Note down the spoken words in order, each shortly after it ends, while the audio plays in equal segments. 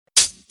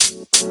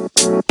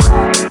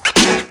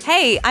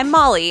Hey, I'm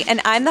Molly,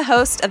 and I'm the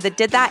host of the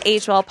Did That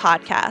Age Well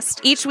podcast.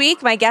 Each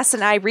week, my guests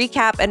and I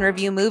recap and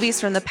review movies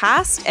from the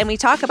past, and we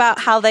talk about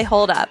how they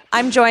hold up.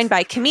 I'm joined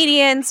by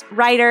comedians,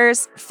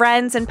 writers,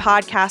 friends, and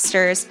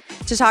podcasters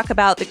to talk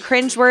about the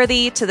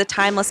cringeworthy to the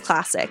timeless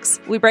classics.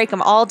 We break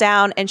them all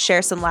down and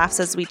share some laughs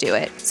as we do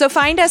it. So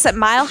find us at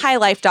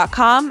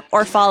milehighlife.com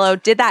or follow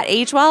Did That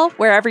Age Well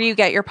wherever you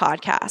get your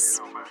podcasts.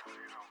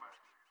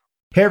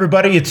 Hey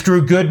everybody, it's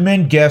Drew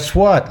Goodman. Guess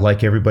what?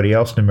 Like everybody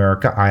else in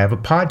America, I have a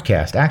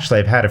podcast. Actually,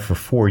 I've had it for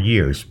 4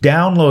 years.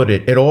 Download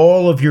it at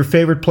all of your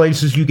favorite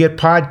places you get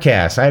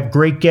podcasts. I have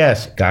great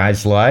guests.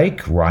 Guys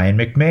like Ryan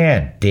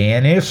McMahon,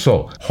 Dan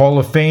Issel, Hall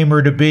of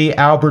Famer to be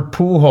Albert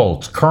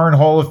Pujols, current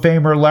Hall of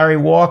Famer Larry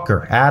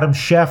Walker, Adam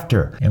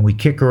Schefter. And we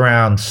kick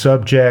around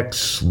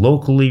subjects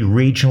locally,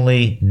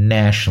 regionally,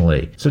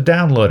 nationally. So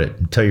download it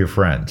and tell your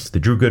friends. The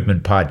Drew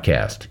Goodman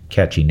Podcast.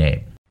 Catchy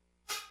name.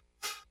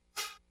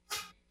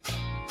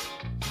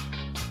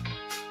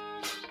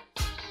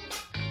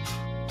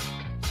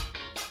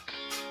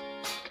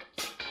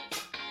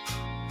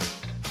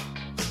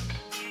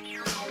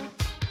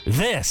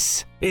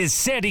 This is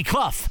Sandy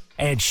Clough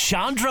and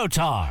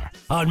Chandrotar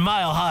on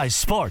Mile High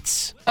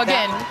Sports.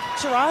 Again.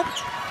 Sherrod?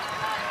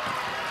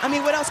 I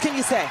mean, what else can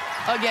you say?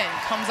 Again,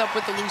 comes up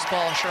with the loose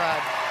ball,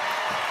 Sherrod.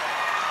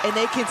 And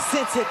they can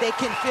sense it, they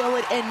can feel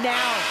it, and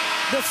now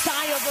the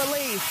sigh of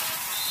relief.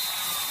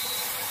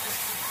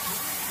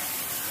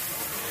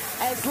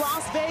 As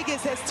Las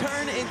Vegas has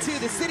turned into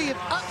the city of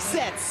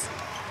upsets.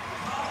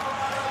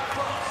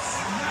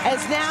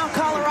 As now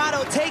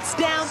Colorado takes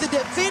down the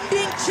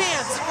defending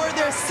champs for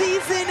their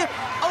season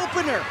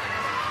opener.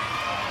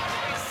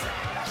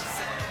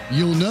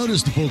 You'll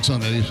notice the folks on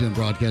that ESPN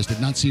broadcast did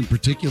not seem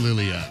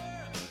particularly,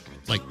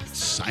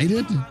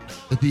 excited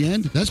at the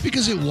end. That's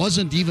because it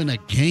wasn't even a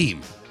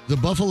game. The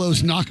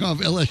Buffaloes knock off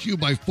LSU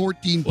by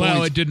 14 points.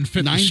 Well, it didn't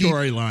fit the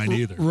storyline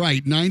either.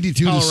 Right,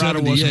 92 Colorado to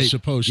 78. wasn't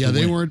supposed to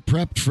they win. weren't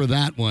prepped for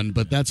that one,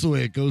 but that's the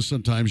way it goes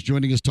sometimes.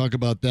 Joining us to talk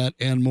about that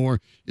and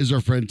more is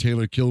our friend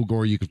Taylor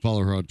Kilgore. You can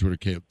follow her on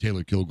Twitter,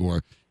 Taylor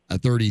Kilgore,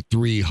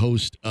 33,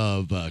 host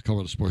of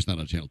Colorado Sports Night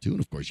on Channel 2. And,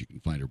 of course, you can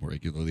find her more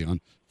regularly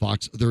on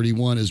Fox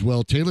 31 as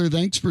well. Taylor,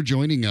 thanks for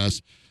joining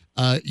us.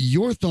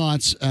 Your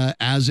thoughts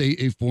as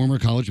a former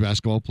college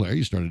basketball player.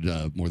 You started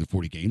more than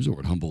 40 games over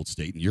at Humboldt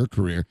State in your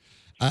career.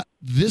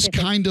 This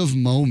kind of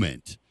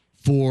moment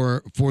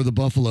for the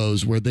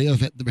Buffaloes where they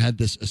have had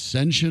this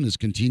ascension has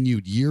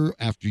continued year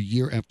after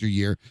year after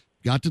year,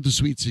 got to the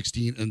Sweet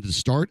 16, and to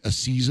start a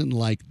season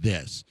like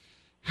this,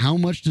 how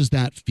much does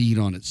that feed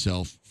on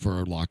itself for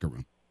our locker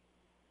room?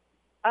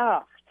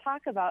 Oh,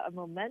 talk about a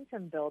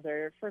momentum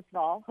builder. First of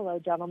all, hello,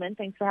 gentlemen.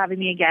 Thanks for having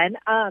me again.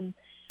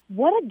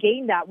 What a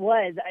game that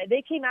was.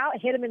 They came out,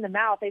 hit them in the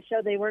mouth. They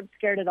showed they weren't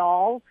scared at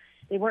all.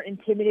 They weren't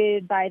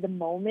intimidated by the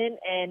moment.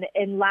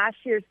 And last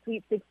year's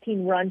Sweet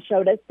 16 run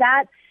showed us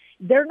that.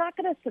 They're not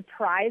going to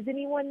surprise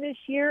anyone this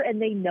year,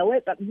 and they know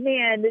it. But,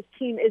 man, this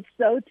team is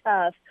so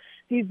tough.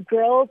 These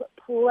girls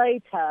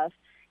play tough.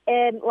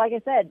 And like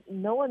I said,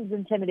 no one's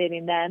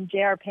intimidating them.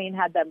 J.R. Payne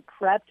had them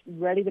prepped,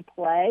 ready to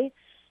play.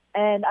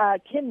 And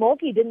Kim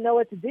Mulkey didn't know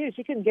what to do.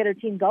 She couldn't get her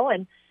team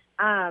going.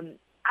 I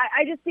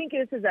just think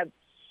this is a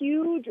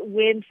huge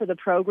win for the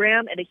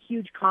program and a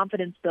huge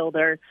confidence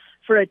builder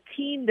for a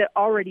team that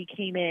already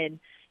came in,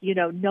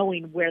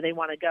 knowing where they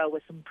want to go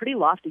with some pretty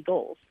lofty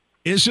goals.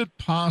 Is it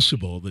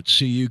possible that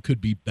CU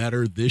could be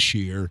better this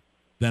year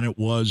than it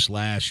was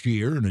last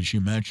year? And as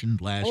you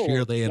mentioned, last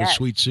year they had a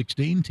Sweet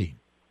 16 team.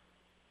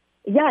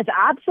 Yes,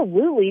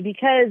 absolutely,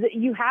 because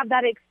you have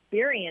that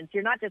experience.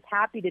 You're not just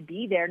happy to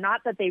be there.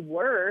 Not that they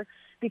were,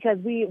 because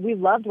we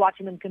loved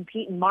watching them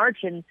compete in March,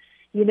 and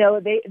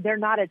they're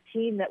not a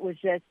team that was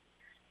just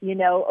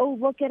oh,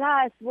 look at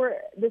us,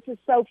 this is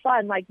so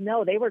fun. Like,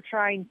 no, they were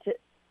trying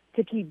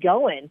to keep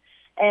going.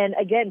 And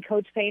again,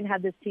 Coach Payne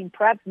had this team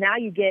prepped. Now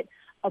you get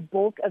a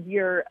bulk of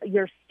your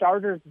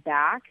starters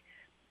back,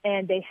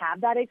 and they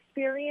have that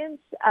experience.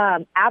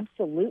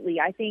 Absolutely.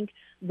 I think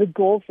the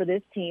goal for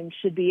this team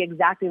should be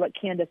exactly what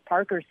Candace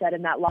Parker said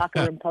in that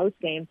locker room post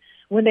game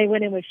when they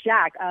went in with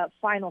Shaq,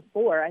 Final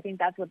Four. I think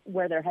that's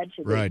where their head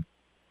should be. Right.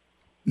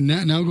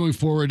 Now going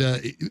forward,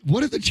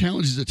 what are the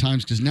challenges at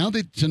times? Because now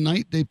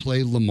tonight they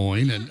play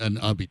LeMoyne, and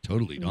I'll be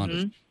totally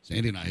honest.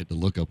 Sandy and I had to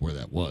look up where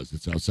that was.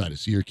 It's outside of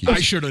Syracuse. I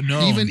should have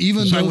known.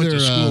 Even though I went they're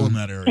to school in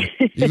that area.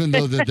 Even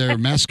though their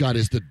mascot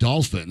is the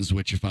Dolphins,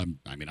 which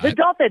the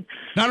Dolphins.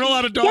 Not a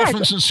lot of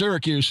Dolphins in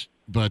Syracuse.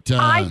 But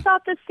I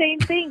thought the same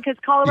thing because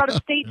Colorado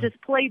State just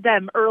played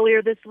them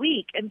earlier this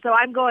week. And so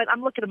I'm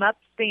looking them up,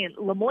 saying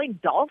LeMoyne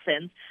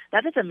Dolphins.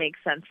 That doesn't make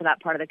sense for that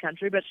part of the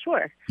country, but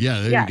sure.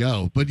 Yeah, there you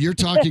go. But you're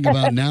talking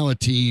about now a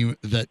team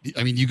that,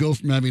 you go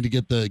from having to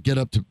get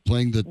up to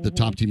playing the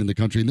top team in the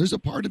country. And there's a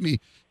part of me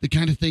that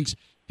kind of thinks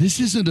this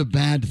isn't a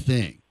bad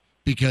thing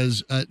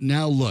because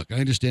now, look,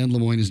 I understand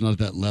LeMoyne is not at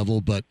that level,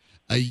 but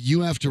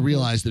you have to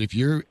realize that if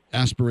your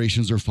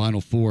aspirations are Final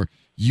Four,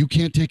 you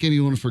can't take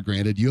anyone for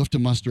granted. You have to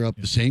muster up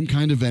the same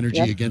kind of energy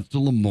against the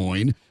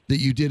LeMoyne that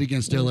you did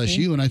against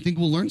LSU, and I think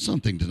we'll learn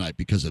something tonight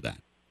because of that.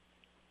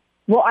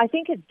 Well, I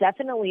think it's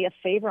definitely a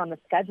favor on the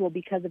schedule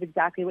because of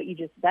exactly what you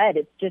just said.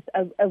 It's just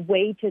a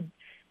way to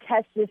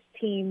test this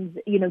team's,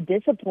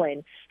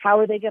 discipline. How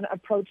are they going to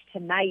approach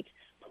tonight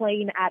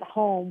playing at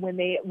home when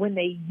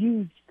they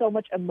use so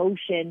much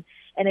emotion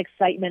and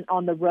excitement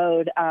on the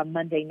road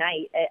Monday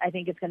night? I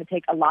think it's going to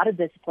take a lot of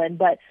discipline.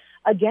 But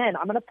again,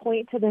 I'm going to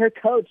point to their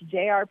coach,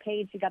 J.R.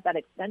 Payne. She got that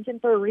extension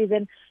for a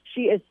reason.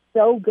 She is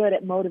so good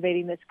at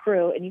motivating this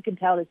crew, and you can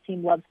tell this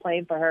team loves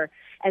playing for her.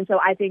 And so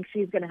I think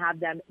she's going to have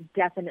them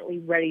definitely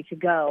ready to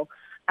go.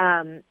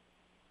 And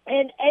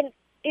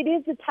it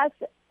is the test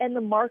and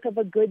the mark of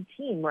a good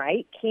team,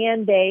 right?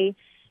 Can they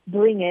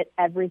bring it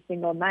every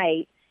single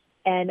night?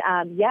 And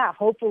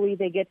hopefully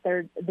they get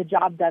the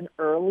job done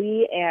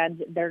early,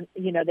 and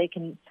they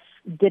can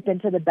dip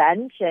into the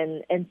bench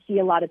and see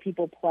a lot of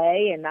people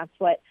play, and that's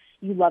what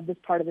you love this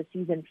part of the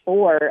season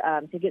for,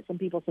 to get some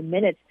people some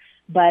minutes.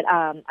 But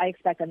I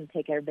expect them to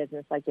take care of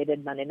business like they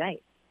did Monday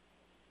night.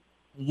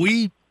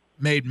 We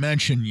made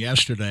mention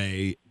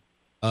yesterday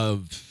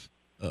of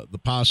the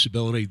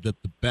possibility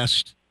that the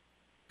best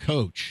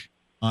coach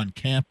on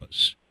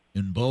campus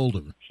in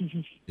Boulder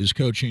is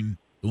coaching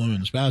the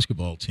women's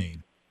basketball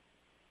team.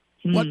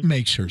 What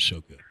makes her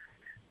so good,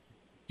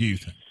 do you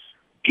think?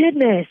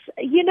 Goodness.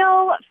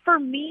 For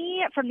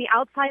me, from the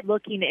outside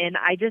looking in,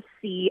 I just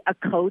see a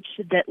coach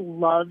that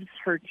loves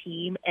her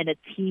team and a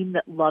team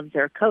that loves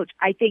their coach.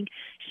 I think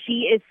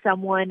she is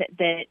someone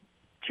that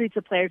treats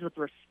the players with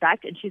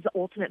respect, and she's the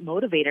ultimate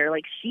motivator.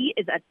 Like, she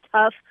is a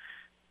tough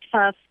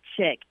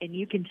chick, and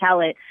you can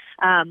tell it.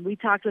 We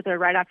talked with her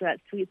right after that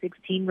Sweet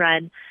 16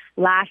 run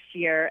last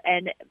year,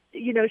 and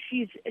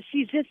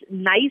she's just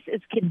nice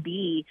as can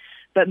be.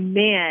 But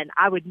man,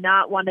 I would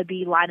not want to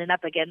be lining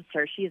up against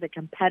her. She is a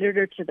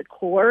competitor to the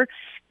core,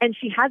 and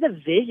she has a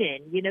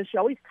vision. She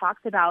always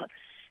talks about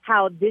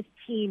how this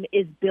team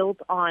is built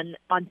on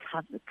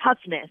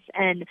toughness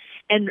and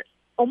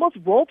almost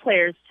role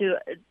players to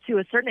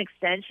a certain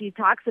extent. She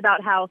talks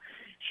about how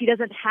she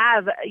doesn't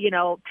have,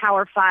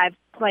 Power 5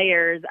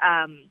 players,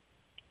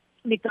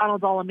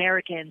 McDonald's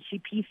All-Americans. She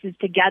pieces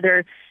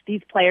together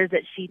these players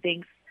that she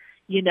thinks,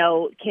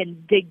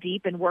 can dig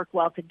deep and work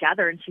well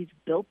together. And she's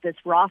built this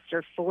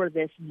roster for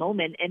this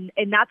moment. And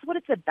that's what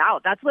it's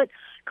about. That's what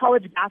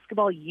college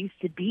basketball used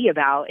to be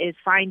about, is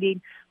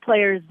finding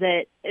players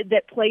that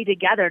play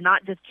together,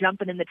 not just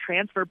jumping in the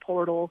transfer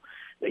portal,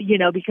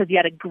 because you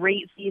had a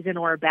great season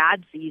or a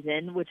bad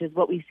season, which is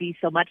what we see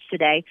so much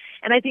today.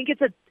 And I think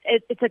it's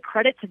a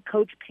credit to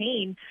Coach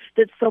Payne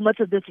that so much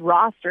of this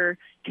roster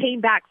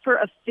came back for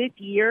a fifth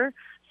year.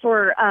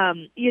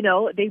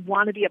 They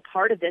want to be a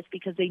part of this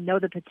because they know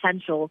the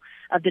potential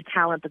of the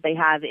talent that they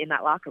have in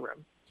that locker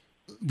room.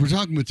 We're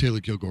talking with Taylor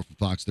Kilgore from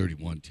Fox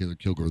 31, Taylor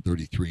Kilgore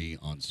 33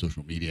 on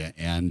social media.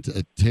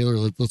 And Taylor,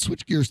 let's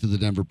switch gears to the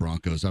Denver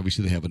Broncos.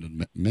 Obviously, they have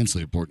an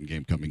immensely important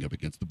game coming up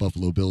against the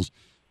Buffalo Bills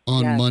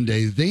on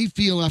Monday. They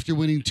feel after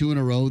winning 2 in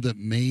a row that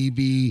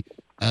maybe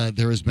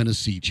there has been a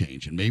sea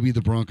change, and maybe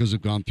the Broncos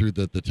have gone through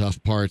the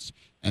tough parts,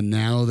 and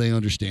now they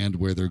understand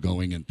where they're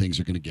going and things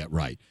are going to get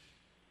right.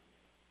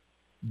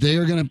 They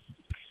are going to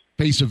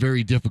face a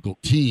very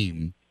difficult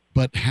team,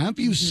 but have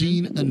you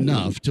seen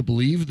enough to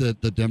believe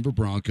that the Denver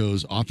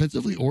Broncos,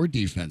 offensively or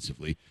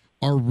defensively,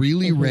 are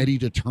really ready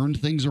to turn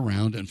things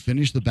around and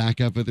finish the back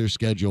half of their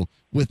schedule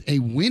with a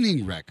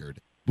winning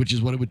record, which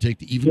is what it would take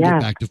to even get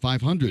back to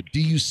 500?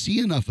 Do you see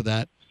enough of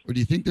that, or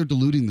do you think they're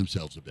deluding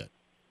themselves a bit?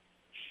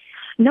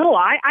 No,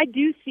 I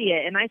do see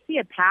it, and I see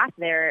a path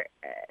there,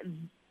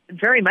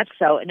 very much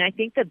so. And I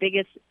think the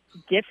biggest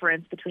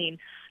difference between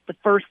the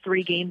first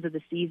 3 games of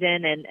the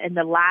season and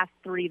the last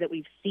 3 that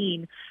we've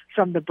seen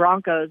from the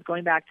Broncos,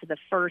 going back to the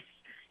first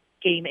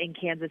game in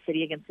Kansas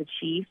City against the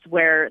Chiefs,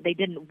 where they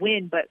didn't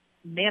win, but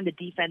man, the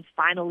defense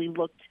finally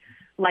looked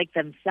like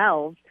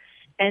themselves.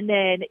 And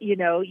then,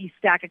 you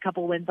stack a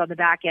couple wins on the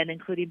back end,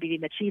 including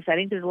beating the Chiefs. I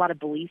think there's a lot of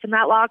belief in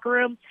that locker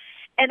room.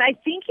 And I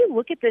think you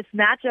look at this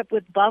matchup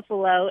with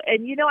Buffalo,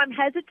 and, I'm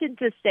hesitant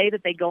to say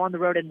that they go on the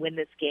road and win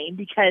this game,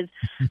 because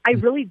I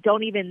really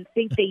don't even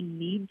think they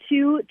need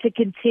to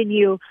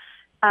continue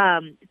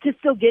to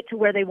still get to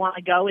where they want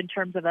to go in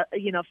terms of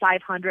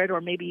 500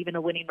 or maybe even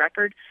a winning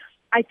record.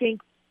 I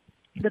think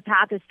the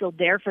path is still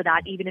there for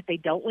that, even if they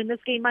don't win this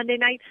game Monday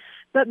night.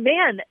 But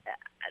man,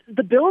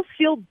 the Bills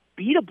feel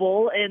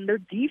beatable, and their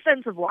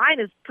defensive line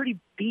is pretty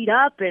beat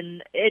up,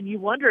 and you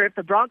wonder if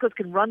the Broncos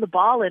can run the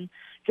ball and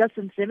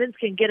Justin Simmons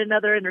can get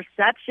another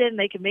interception.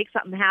 They can make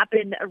something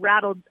happen,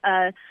 rattle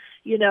the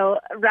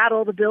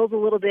Bills a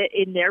little bit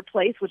in their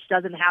place, which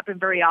doesn't happen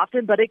very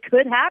often, but it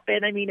could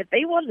happen. I mean, if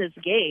they won this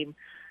game,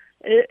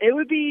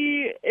 it'd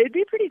be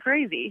pretty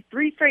crazy.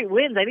 3 straight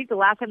wins. I think the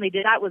last time they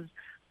did that was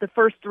the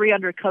first 3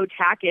 under Coach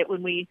Hackett,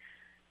 when we,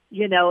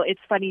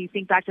 it's funny, you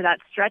think back to that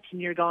stretch and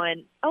you're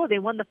going, oh, they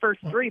won the first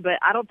 3, but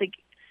I don't think,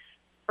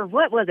 or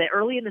what was it,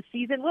 early in the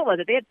season? What was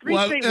it? They had 3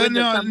 straight wins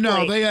at some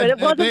point, they but it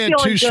wasn't they had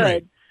feeling 2 straight.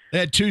 good. They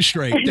had 2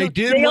 straight. They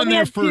did win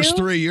their first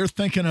 3. You're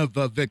thinking of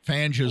Vic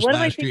Fangio's what am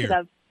I last thinking year,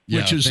 of?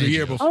 which is the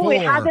year before. Oh,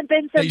 it hasn't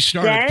been since they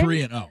started then?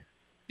 3-0.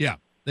 Yeah.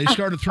 They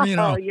started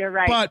 3-0. Oh, you're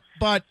right.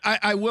 But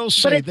I will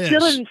say this. But it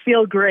still didn't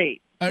feel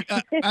great.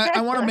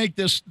 I want to make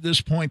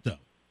this point, though.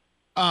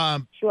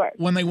 Sure.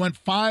 When they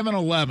went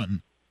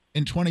 5-11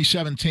 in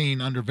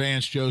 2017 under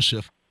Vance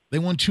Joseph, they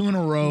won 2 in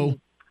a row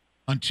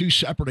on 2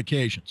 separate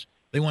occasions.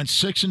 They went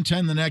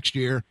 6-10 the next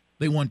year.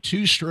 They won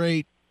 2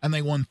 straight, and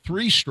they won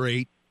 3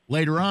 straight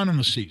later on in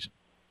the season.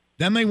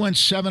 Then they went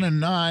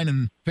 7-9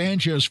 in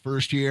Fangio's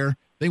first year.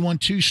 They won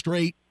 2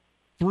 straight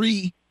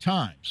 3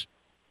 times.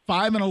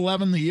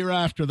 5-11 the year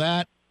after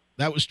that.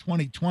 That was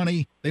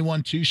 2020. They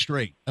won 2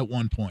 straight at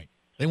one point.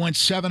 They went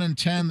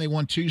 7-10. They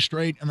won 2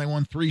 straight, and they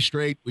won 3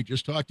 straight. We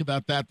just talked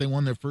about that. They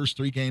won their first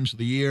 3 games of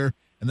the year,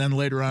 and then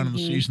later on in the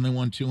season, they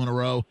won 2 in a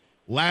row.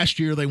 Last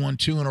year, they won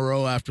 2 in a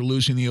row after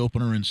losing the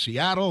opener in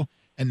Seattle,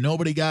 and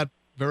nobody got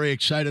very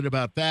excited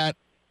about that.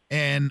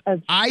 And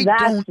I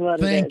don't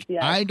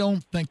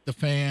think the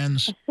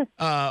fans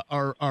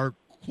are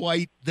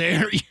quite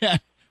there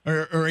yet,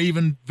 or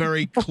even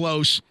very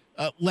close.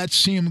 Let's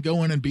see them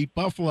go in and beat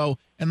Buffalo.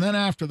 And then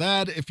after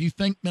that, if you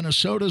think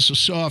Minnesota's a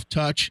soft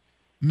touch,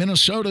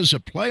 Minnesota's a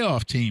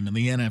playoff team in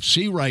the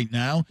NFC right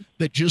now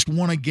that just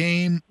won a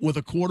game with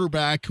a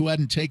quarterback who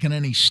hadn't taken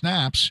any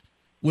snaps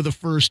with a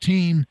first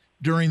team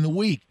during the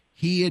week.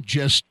 He had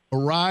just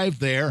arrived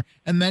there.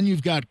 And then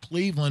you've got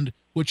Cleveland,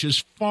 which is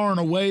far and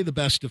away the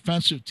best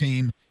defensive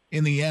team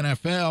in the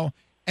NFL.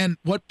 And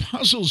what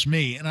puzzles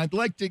me, and I'd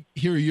like to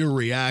hear your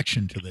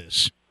reaction to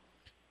this,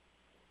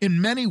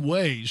 in many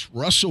ways,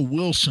 Russell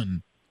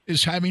Wilson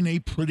is having a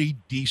pretty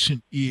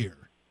decent year.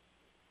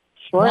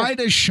 Sure. Why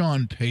does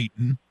Sean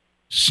Payton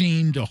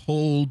seem to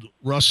hold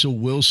Russell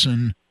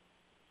Wilson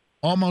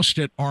almost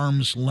at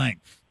arm's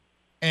length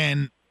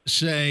and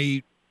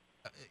say,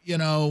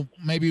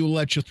 maybe we'll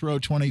let you throw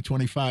 20,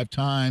 25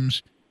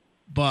 times,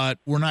 but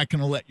we're not going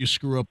to let you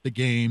screw up the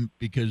game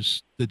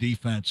because the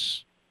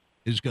defense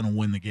is going to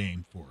win the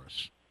game for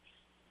us?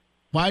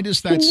 Why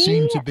does that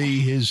seem to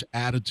be his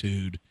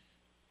attitude,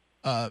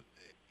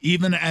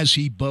 even as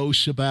he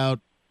boasts about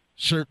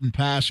certain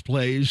pass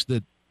plays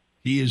that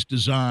he has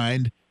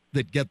designed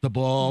that get the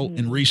ball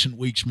in recent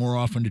weeks more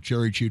often to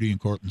Jerry Jeudy and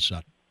Courtland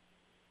Sutton?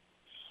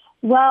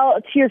 Well,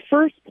 to your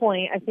first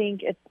point, I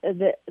think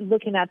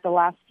looking at the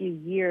last few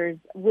years,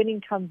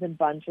 winning comes in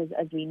bunches,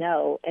 as we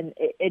know, and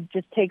it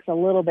just takes a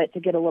little bit to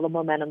get a little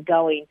momentum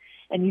going.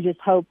 And you just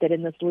hope that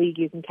in this league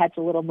you can catch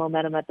a little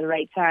momentum at the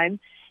right time.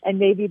 And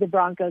maybe the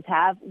Broncos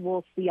have.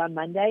 We'll see on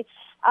Monday.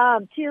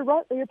 To your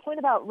point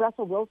about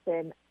Russell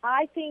Wilson,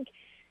 I think,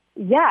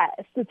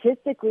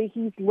 statistically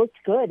he's looked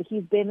good.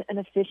 He's been an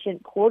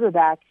efficient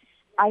quarterback.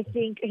 I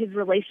think his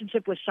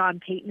relationship with Sean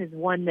Payton is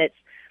one that's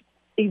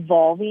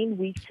evolving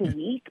week to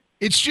week.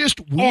 It's just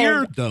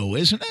weird, though,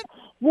 isn't it?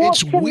 Well,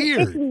 it's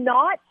weird. It's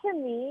not to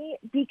me,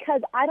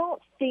 because I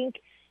don't think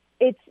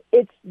it's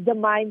the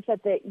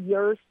mindset that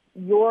you're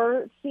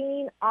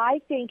seeing.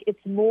 I think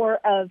it's more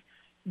of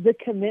the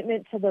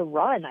commitment to the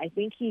run. I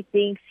think he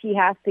thinks he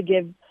has to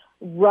give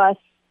Russ,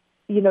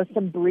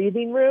 some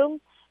breathing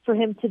room for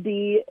him to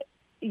be,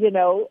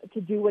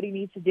 to do what he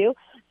needs to do.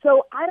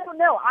 So I don't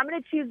know. I'm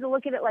going to choose to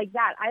look at it like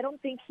that. I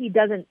don't think he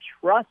doesn't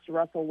trust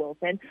Russell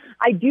Wilson.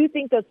 I do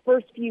think those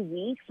first few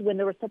weeks, when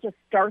there was such a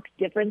stark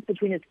difference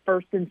between his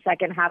first and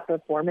second half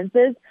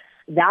performances,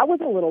 that was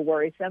a little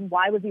worrisome.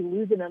 Why was he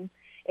losing them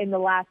in the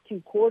last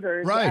 2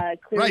 quarters? Right.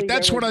 Clearly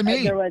That's what I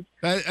mean.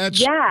 That's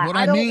what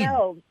I mean.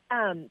 Don't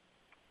know.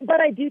 But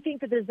I do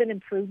think that there's been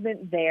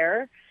improvement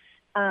there.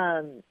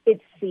 It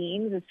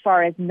seems, as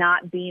far as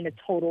not being a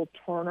total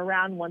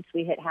turnaround once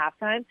we hit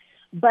halftime.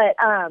 But,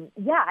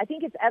 I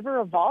think it's ever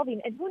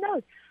evolving. And who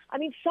knows? I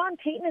mean, Sean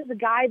Payton is a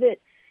guy that,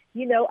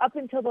 up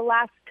until the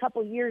last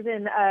couple years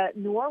in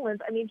New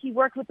Orleans, I mean, he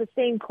worked with the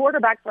same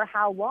quarterback for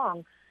how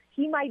long?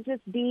 He might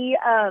just be,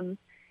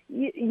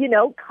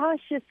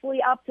 cautiously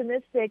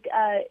optimistic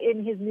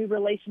in his new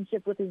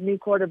relationship with his new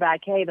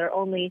quarterback. Hey, they're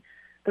only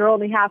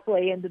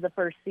halfway into the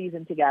first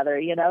season together,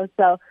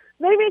 so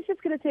maybe it's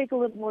just going to take a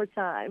little more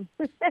time.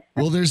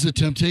 Well, there's the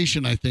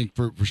temptation, I think,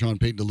 for Sean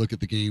Payton to look at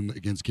the game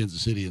against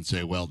Kansas City and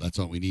say, well, that's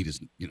all we need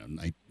is,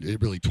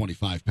 really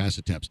 25 pass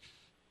attempts.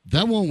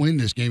 That won't win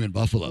this game in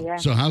Buffalo. Yeah.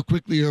 So how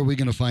quickly are we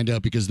going to find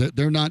out? Because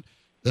they're not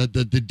the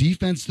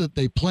defense that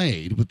they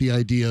played with the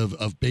idea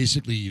of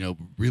basically,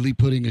 really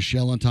putting a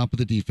shell on top of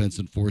the defense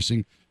and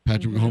forcing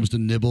Patrick Mahomes to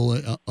nibble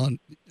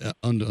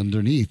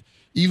underneath.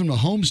 Even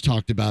Mahomes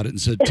talked about it and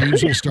said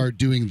teams will start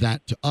doing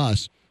that to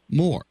us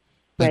more.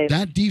 But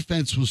that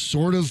defense was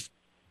sort of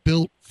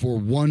built for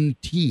one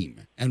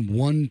team and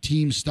one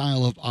team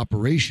style of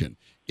operation.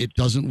 It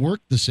doesn't work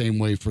the same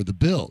way for the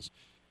Bills.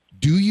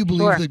 Do you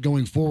believe that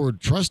going forward,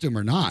 trust him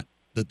or not,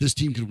 that this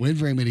team can win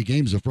very many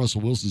games if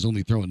Russell Wilson's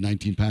only throwing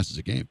 19 passes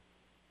a game?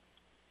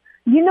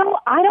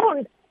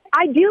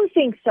 I do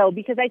think so,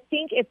 because I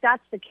think if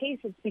that's the case,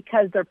 it's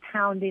because they're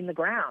pounding the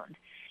ground.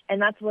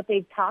 And that's what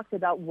they've talked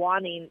about,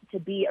 wanting to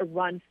be a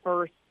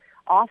run-first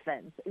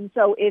offense. And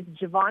so if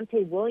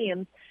Javonte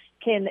Williams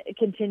can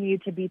continue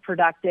to be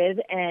productive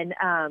and,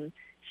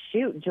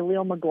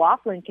 Jaleel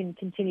McLaughlin can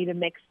continue to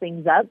mix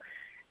things up,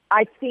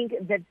 I think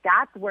that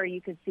that's where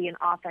you could see an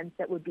offense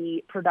that would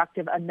be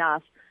productive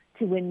enough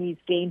to win these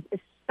games,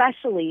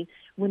 especially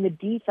when the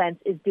defense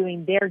is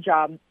doing their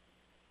job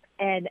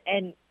and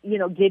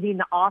giving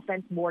the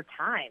offense more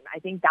time. I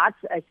think that's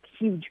a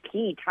huge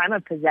key, time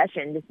of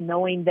possession, just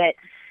knowing that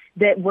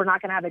we're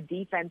not going to have a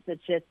defense that's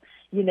just,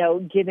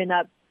 giving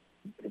up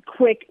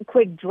quick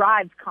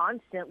drives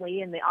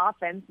constantly, and the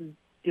offense is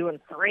doing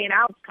 3 and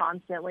outs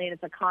constantly, and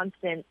it's a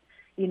constant,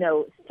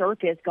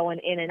 circus going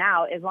in and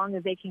out. As long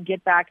as they can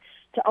get back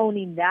to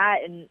owning that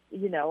and,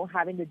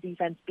 having the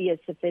defense be as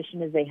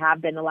sufficient as they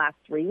have been the last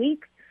 3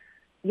 weeks,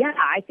 yeah,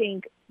 I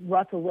think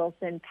Russell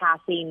Wilson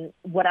passing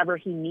whatever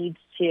he needs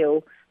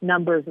to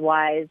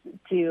numbers-wise,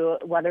 to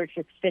whether it's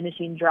just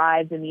finishing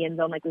drives in the end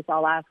zone like we saw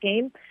last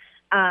game,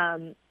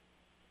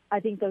 I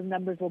think those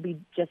numbers will be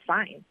just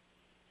fine.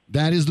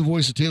 That is the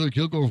voice of Taylor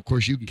Kilgore. Of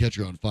course, you can catch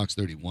her on Fox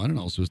 31 and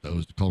also as the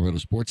host of Colorado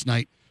Sports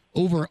Night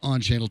over on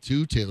Channel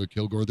 2. Taylor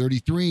Kilgore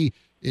 33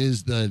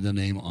 is the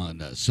name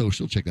on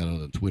social. Check that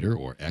out on Twitter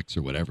or X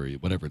or whatever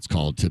it's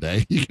called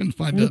today. You can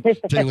find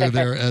Taylor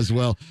there as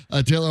well.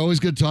 Taylor, always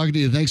good talking to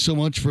you. Thanks so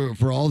much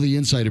for all the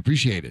insight.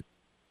 Appreciate it.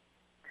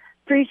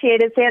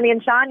 Appreciate it, Sandy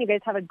and Sean. You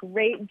guys have a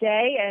great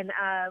day, and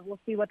we'll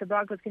see what the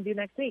Broncos can do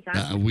next week.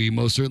 Huh? We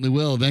most certainly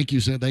will. Thank you,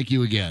 sir. Thank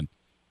you again.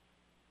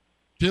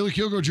 Taylor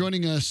Kilgore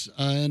joining us,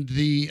 and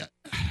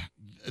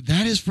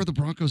that is for the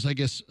Broncos, I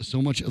guess,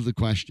 so much of the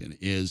question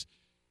is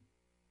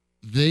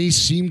they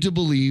seem to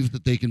believe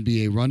that they can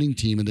be a running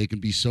team and they can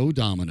be so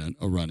dominant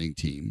a running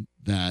team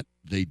that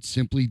they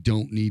simply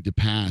don't need to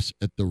pass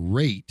at the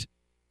rate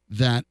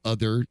that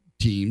other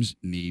teams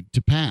need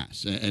to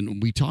pass.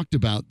 And we talked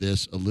about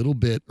this a little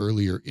bit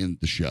earlier in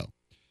the show.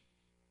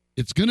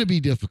 It's going to be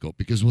difficult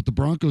because what the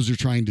Broncos are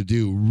trying to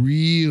do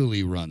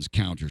really runs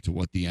counter to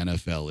what the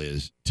NFL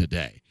is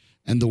today.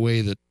 And the way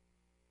that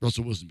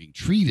Russell Wilson being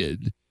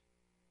treated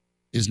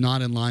is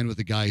not in line with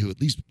a guy who, at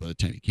least by the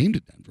time he came to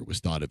Denver, was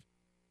thought of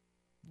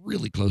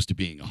really close to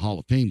being a Hall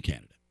of Fame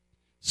candidate.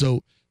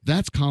 So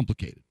that's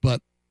complicated.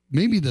 But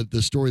maybe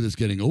the story that's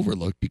getting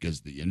overlooked because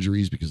of the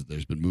injuries, because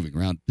there's been moving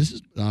around, this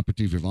is an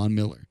opportunity for Von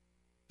Miller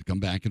to come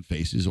back and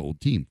face his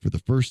old team for the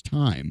first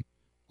time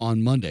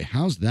on Monday.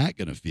 How's that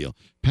going to feel?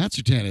 Pat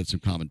Surtain had some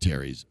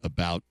commentaries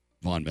about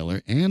Von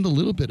Miller and a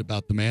little bit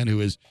about the man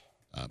who is,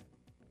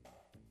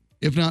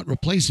 if not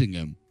replacing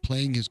him,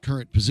 playing his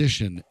current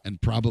position and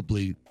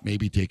probably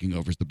maybe taking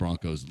over as the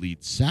Broncos'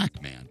 lead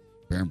sack man.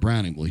 Baron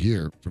Browning will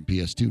hear from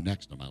PS2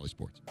 next on Mile High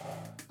Sports.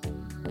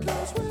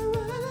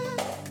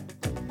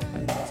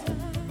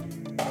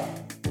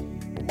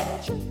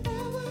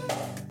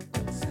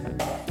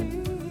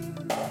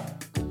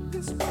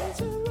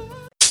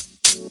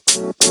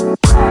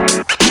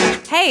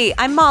 Hey,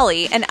 I'm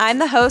Molly, and I'm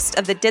the host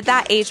of the Did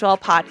That Age Well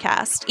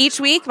podcast. Each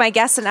week, my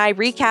guests and I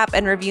recap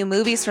and review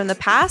movies from the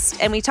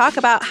past, and we talk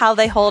about how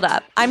they hold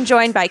up. I'm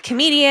joined by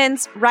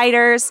comedians,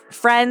 writers,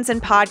 friends,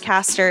 and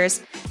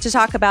podcasters to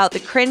talk about the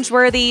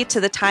cringeworthy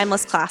to the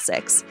timeless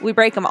classics. We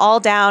break them all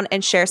down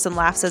and share some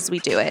laughs as we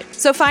do it.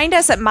 So find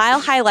us at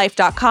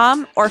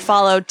milehighlife.com or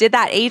follow Did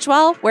That Age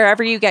Well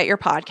wherever you get your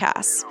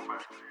podcasts.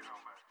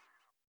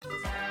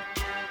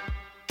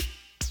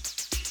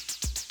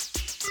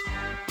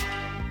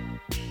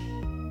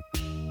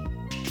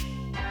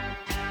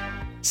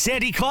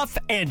 Sandy Clough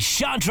and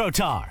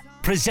Chandrotar,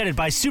 presented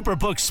by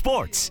Superbook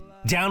Sports.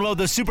 Download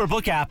the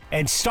Superbook app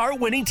and start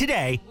winning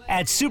today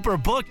at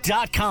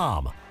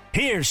superbook.com.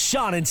 Here's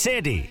Sean and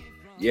Sandy.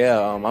 Yeah,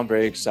 I'm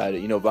very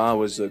excited. Von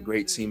was a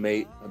great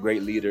teammate, a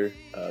great leader,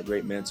 a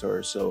great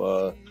mentor.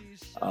 So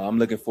I'm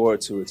looking forward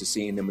to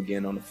seeing him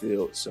again on the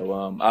field. So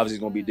obviously it's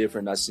going to be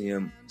different not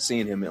seeing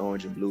him in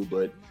orange and blue,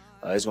 but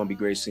it's going to be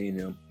great seeing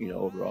him,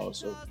 overall.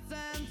 So.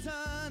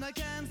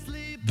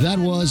 That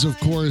was, of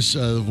course,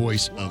 the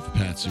voice of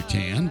Pat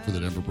Surtain for the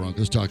Denver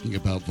Broncos talking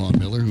about Von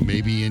Miller, who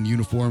may be in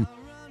uniform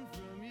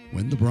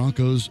when the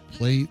Broncos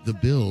play the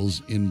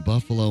Bills in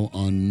Buffalo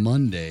on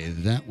Monday.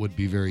 That would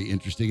be very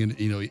interesting. And,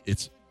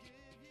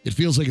 it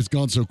feels like it's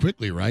gone so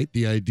quickly, right?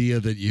 The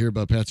idea that you hear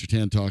about Pat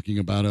Surtain talking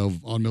about how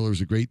Von Miller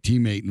was a great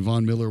teammate and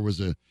Von Miller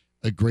was a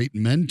great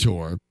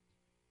mentor.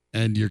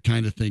 And you're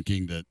kind of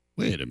thinking that,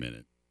 wait a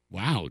minute,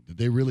 wow, did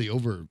they really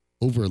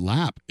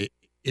overlap?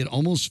 It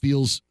almost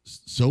feels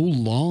so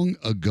long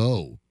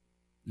ago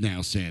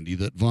now, Sandy,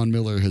 that Von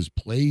Miller has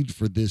played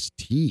for this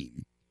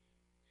team.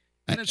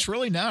 And it's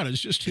really not. It's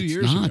just 2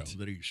 years ago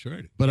that he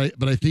started. But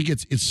I think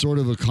it's sort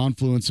of a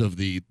confluence of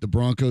the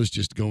Broncos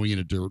just going in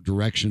a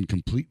direction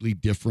completely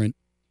different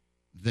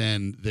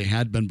than they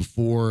had been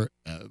before.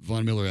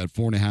 Von Miller had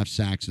 4.5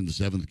 sacks in the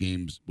 7th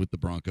games with the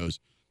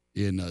Broncos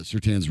in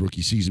Surtain's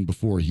rookie season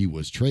before he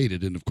was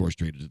traded, and of course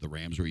traded to the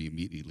Rams, where he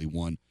immediately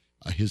won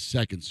his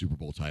second Super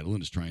Bowl title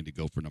and is trying to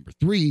go for number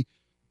 3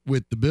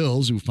 with the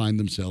Bills, who find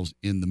themselves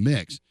in the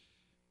mix.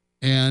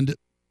 And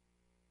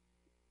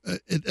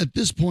at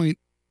this point,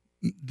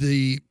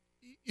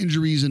 in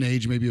injuries and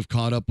age maybe have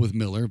caught up with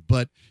Miller,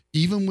 but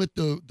even with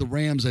the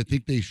Rams, I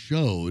think they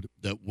showed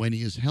that when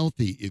he is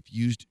healthy, if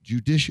used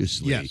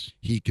judiciously,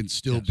 he can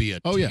still be a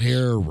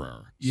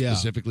terror,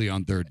 specifically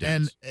on third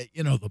downs.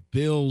 And, the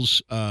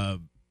Bills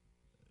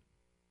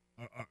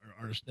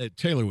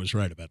Taylor was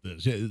right about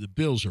this. The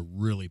Bills are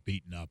really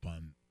beaten up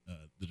on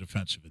the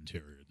defensive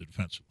interior, the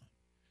defensive line.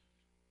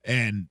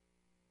 And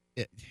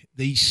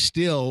they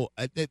still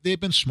they've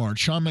been smart.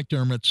 Sean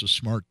McDermott's a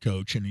smart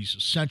coach, and he's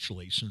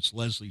essentially, since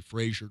Leslie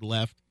Frazier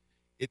left,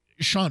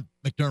 Sean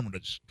McDermott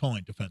is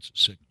calling defensive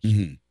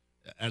signals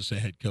as the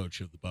head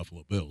coach of the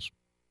Buffalo Bills,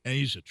 and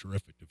he's a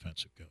terrific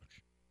defensive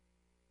coach.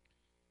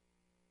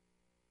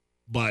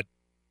 But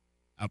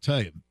I'll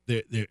tell you,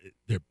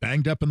 they're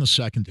banged up in the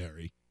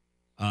secondary.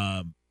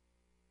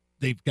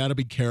 They've got to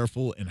be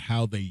careful in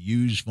how they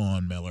use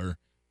Von Miller,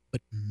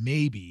 but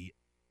maybe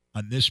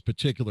on this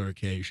particular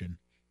occasion,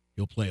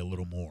 he'll play a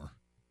little more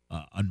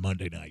on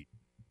Monday night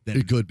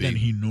than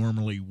he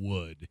normally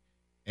would.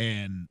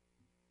 And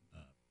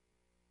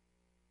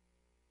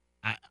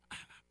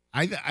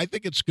I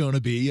think it's going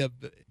to be an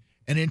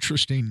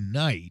interesting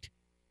night.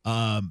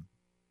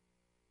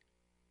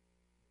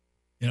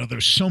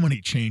 There's so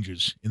many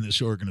changes in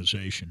this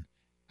organization.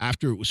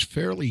 After it was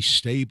fairly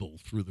stable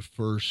through the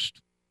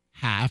first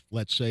half,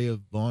 let's say,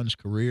 of Vaughn's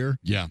career.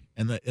 Yeah.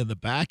 And in the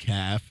back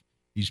half,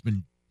 he's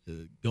been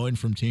going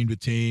from team to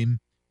team,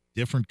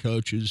 different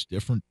coaches,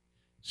 different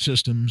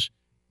systems.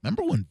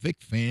 Remember when Vic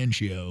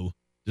Fangio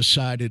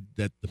decided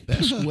that the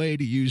best way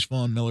to use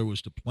Von Miller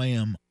was to play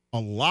him a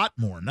lot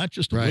more, not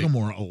just a little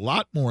more, a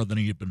lot more than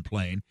he had been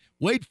playing?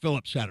 Wade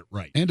Phillips had it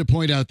right. And to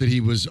point out that he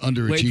was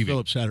underachieving. Wade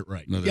Phillips had it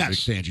right. Another Vic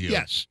Fangio.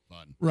 Yes.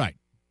 Fun. Right.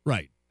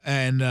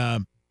 And,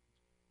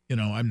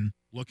 I'm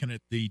looking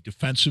at the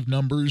defensive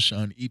numbers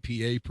on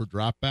EPA per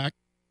dropback.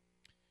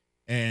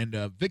 And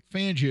Vic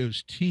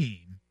Fangio's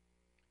team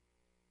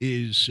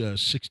is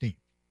 16th.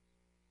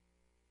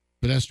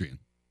 Pedestrian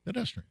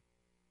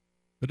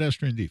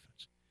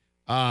defense.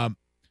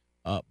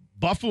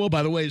 Buffalo,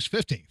 by the way, is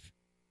 15th.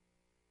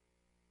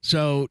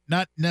 So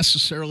not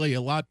necessarily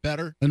a lot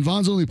better. And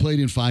Vaughn's only played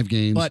in 5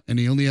 games, and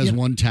he only has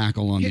 1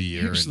 tackle on the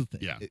year. Here's the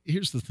thing.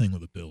 Here's the thing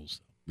with the Bills,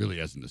 though. Really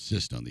has an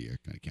assist on the year.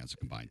 Kind of counts a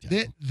combined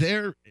tackle.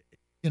 They're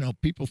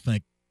people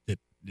think that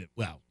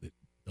they'll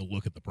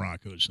look at the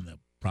Broncos and they'll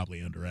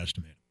probably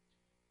underestimate them.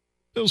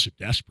 Bills are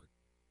desperate.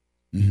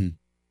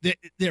 Mm-hmm.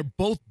 They're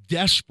both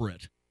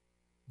desperate,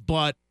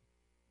 but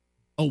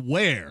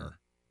aware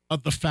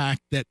of the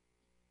fact that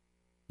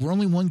we're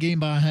only 1 game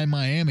behind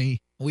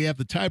Miami. We have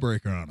the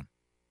tiebreaker on them.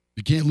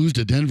 You can't lose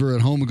to Denver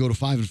at home and go to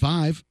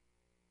 5-5.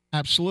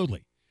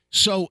 Absolutely.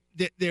 So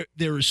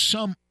there is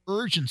some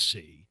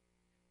urgency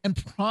and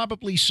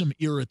probably some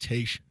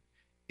irritation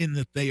in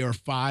that they are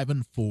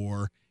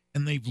 5-4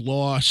 and they've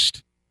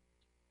lost,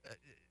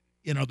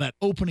 that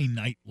opening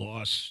night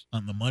loss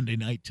on the Monday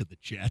night to the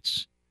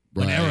Jets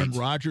when Aaron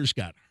Rodgers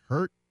got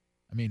hurt.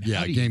 I mean,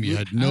 a game you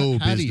had no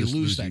business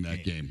losing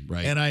that game,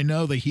 right? And I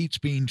know the heat's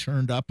being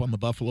turned up on the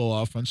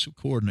Buffalo offensive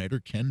coordinator,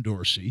 Ken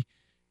Dorsey,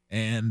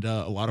 and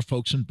a lot of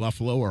folks in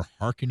Buffalo are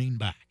hearkening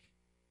back.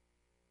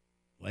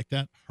 Like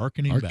that?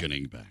 Hearkening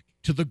back.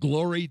 To the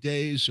glory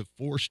days of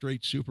 4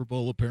 straight Super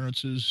Bowl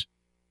appearances.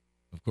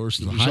 Of course,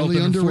 the result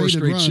in 4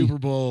 straight Super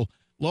Bowl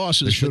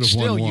losses. They should have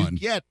won one.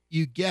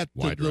 You get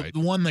the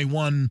one they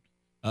won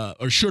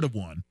or should have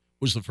won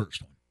was the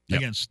first one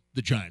against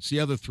the Giants. The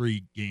other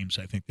 3 games,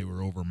 I think they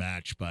were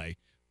overmatched by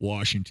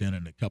Washington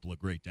and a couple of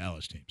great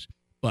Dallas teams.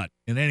 But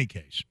in any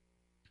case,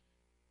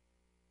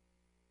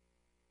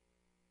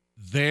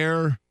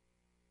 they're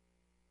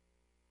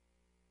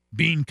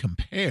being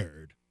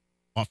compared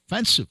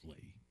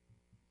offensively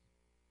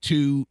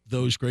to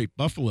those great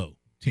Buffalo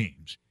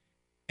teams.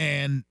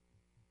 And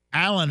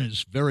Allen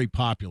is very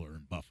popular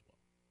in Buffalo.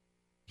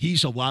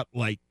 He's a lot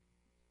like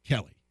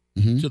Kelly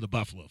to the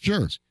Buffalo fans.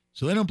 Sure.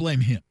 So they don't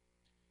blame him.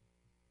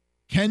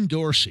 Ken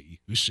Dorsey,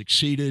 who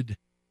succeeded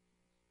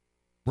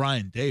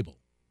Brian Dable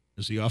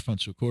as the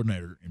offensive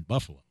coordinator in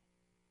Buffalo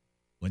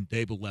when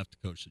Dable left to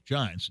coach the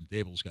Giants, and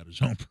Dable's got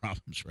his own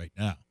problems right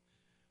now.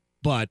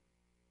 But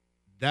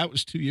that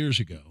was 2 years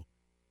ago.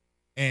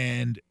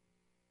 And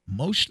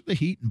most of the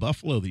heat in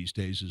Buffalo these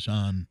days is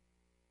on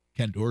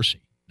Ken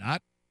Dorsey,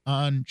 not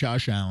on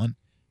Josh Allen,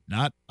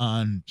 not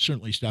on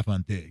certainly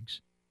Stephon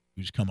Diggs,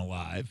 who's come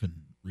alive in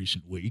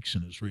recent weeks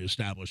and has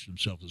reestablished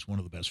himself as one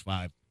of the best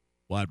 5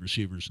 wide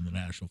receivers in the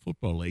National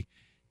Football League,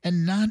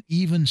 and not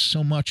even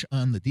so much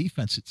on the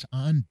defense. It's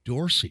on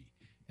Dorsey.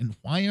 And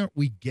why aren't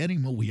we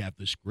getting – we have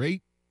this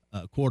great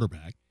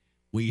quarterback.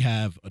 We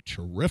have a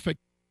terrific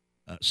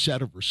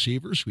set of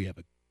receivers. We have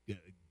a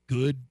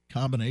good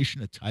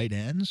combination of tight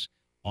ends,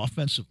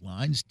 offensive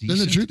lines, decent.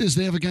 Then the truth is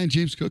they have a guy in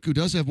James Cook who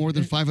does have more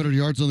than 500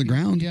 yards on the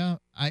ground. Yeah,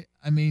 I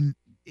mean,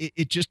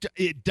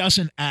 it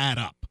doesn't add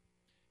up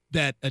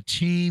that a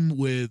team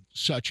with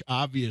such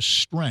obvious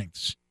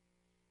strengths,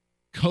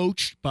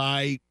 coached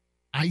by,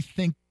 I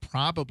think,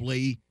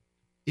 probably,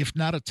 if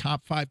not a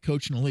top 5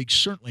 coach in the league,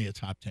 certainly a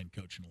top 10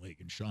 coach in the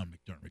league, and Sean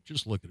McDermott.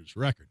 Just look at his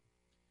record.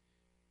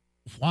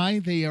 Why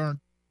they aren't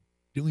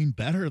doing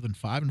better than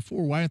 5-4,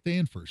 why aren't they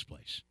in first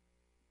place?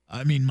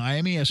 I mean,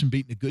 Miami hasn't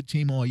beaten a good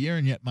team all year,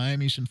 and yet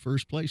Miami's in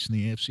first place in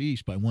the AFC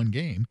East by one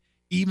game,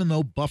 even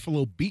though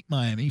Buffalo beat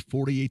Miami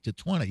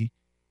 48-20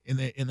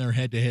 in their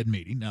head-to-head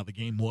meeting. Now, the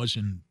game was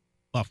in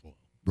Buffalo.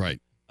 Right.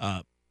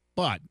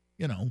 But,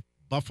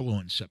 Buffalo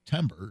in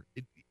September,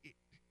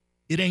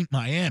 it ain't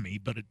Miami,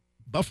 but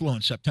Buffalo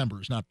in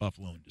September is not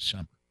Buffalo in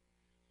December.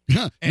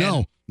 No,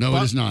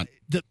 it is not.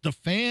 The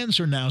fans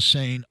are now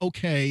saying,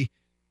 okay,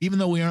 even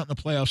though we aren't in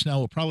the playoffs now,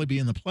 we'll probably be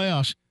in the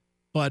playoffs,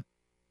 but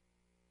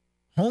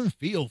home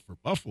field for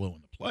Buffalo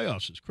in the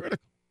playoffs is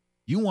critical.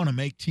 You want to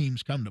make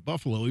teams come to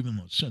Buffalo, even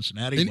though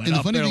Cincinnati went and the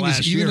up funny there thing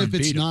last is, even year if and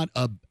it's beat them.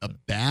 not a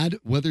bad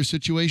weather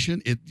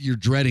situation, you're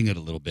dreading it a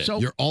little bit. So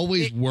you're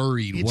always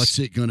worried, what's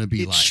it going to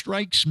be like? It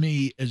strikes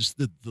me as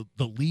the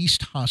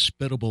least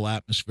hospitable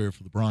atmosphere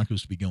for the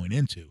Broncos to be going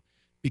into,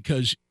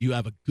 because you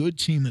have a good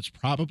team that's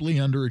probably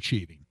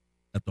underachieving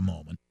at the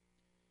moment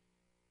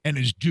and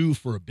is due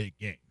for a big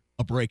game,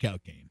 a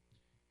breakout game.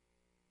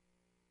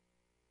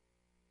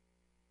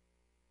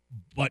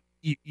 But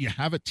you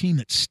have a team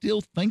that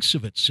still thinks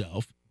of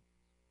itself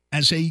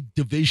as a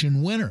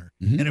division winner.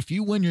 Mm-hmm. And if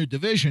you win your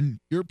division,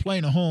 you're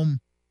playing a home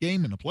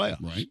game in the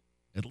playoffs. Right.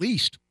 At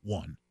least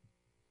one.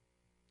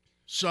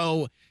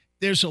 So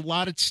there's a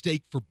lot at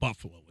stake for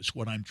Buffalo, is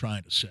what I'm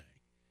trying to say.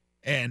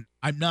 And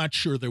I'm not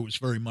sure there was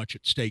very much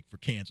at stake for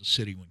Kansas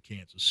City when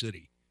Kansas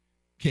City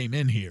came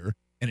in here.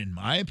 And in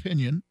my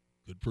opinion,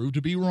 could prove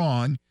to be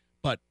wrong,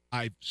 but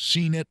I've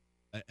seen it,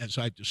 as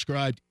I've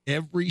described,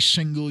 every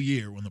single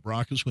year when the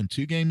Broncos win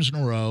 2 games in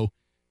a row,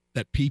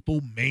 that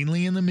people,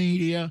 mainly in the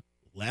media,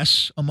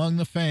 less among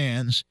the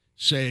fans,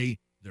 say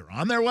they're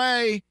on their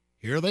way,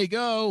 here they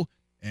go,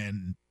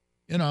 and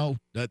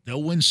that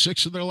they'll win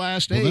 6 of their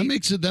last 8. That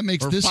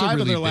makes this 5 a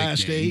really of their big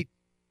last game.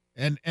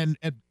 8, and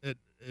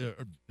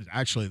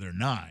actually they're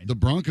 9. The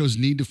Broncos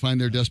need to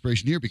find their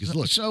desperation here because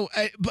look. So,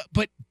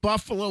 but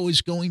Buffalo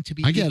is going to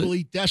be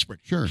equally desperate.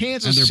 Sure,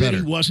 Kansas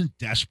City wasn't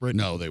desperate.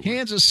 No, they weren't.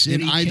 Kansas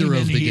City in either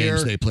of the here,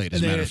 games they played.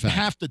 As a matter of fact,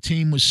 half the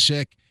team was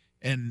sick,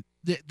 and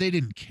they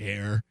didn't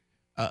care.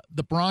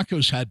 The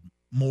Broncos had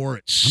more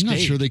at stake. I'm not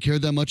sure they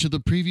cared that much of the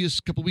previous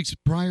couple weeks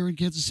prior in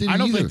Kansas City. I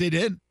don't either. think they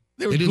did.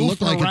 They were didn't look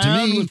goofing like it to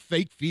around me. with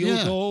fake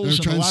field goals they were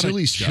and trying a lot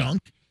silly of stuff.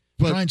 junk.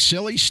 But trying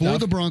silly stuff. For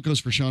the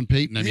Broncos, for Sean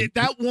Payton, I mean,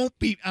 that won't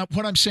be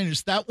what I'm saying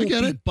is that won't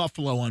be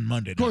Buffalo on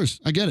Monday night. Of course,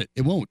 I get it.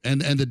 It won't.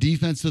 And the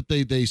defense that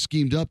they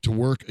schemed up to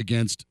work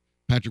against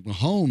Patrick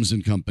Mahomes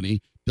and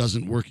company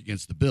doesn't work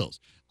against the Bills.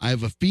 I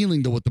have a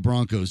feeling that what the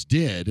Broncos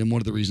did, and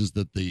one of the reasons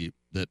that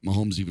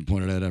Mahomes even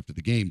pointed out after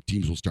the game,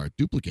 teams will start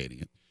duplicating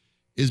it,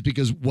 is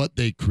because what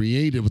they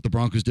created, what the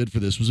Broncos did for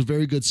this, was a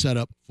very good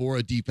setup for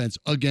a defense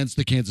against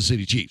the Kansas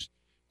City Chiefs,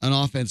 an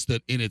offense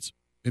that in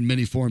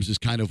many forms is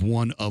kind of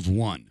one of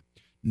one.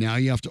 Now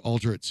you have to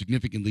alter it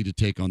significantly to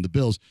take on the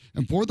Bills.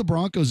 And for the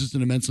Broncos, it's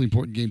an immensely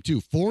important game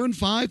too.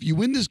 4-5, you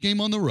win this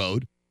game on the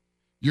road.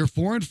 You're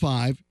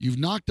 4-5. You've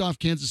knocked off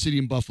Kansas City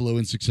and Buffalo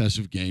in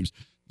successive games.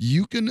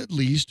 You can at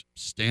least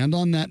stand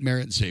on that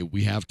merit and say,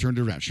 we have turned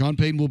it around. Sean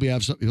Payton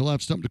he'll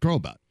have something to crow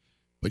about.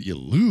 But you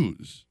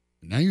lose.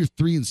 And now you're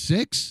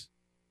 3-6.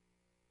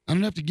 I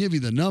don't have to give you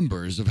the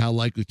numbers of how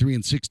likely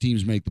 3-6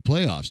 teams make the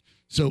playoffs.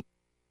 So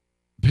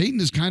Payton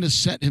has kind of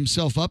set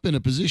himself up in a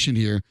position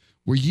here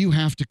where you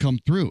have to come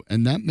through,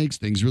 and that makes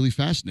things really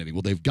fascinating.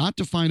 Well, they've got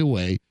to find a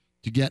way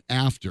to get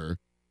after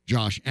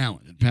Josh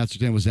Allen. And Pat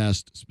Surtain was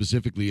asked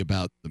specifically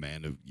about the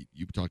man who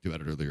you talked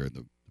about it earlier in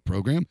the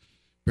program.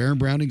 Baron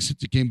Browning,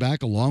 since he came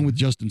back, along with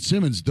Justin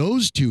Simmons,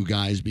 those two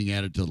guys being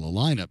added to the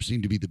lineup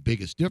seem to be the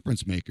biggest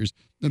difference makers.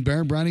 And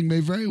Baron Browning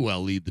may very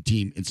well lead the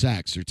team in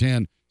sacks.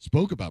 Surtain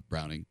spoke about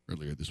Browning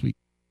earlier this week.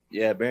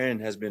 Yeah, Baron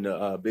has been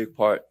a big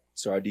part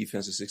to our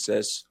defensive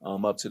success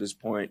up to this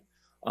point.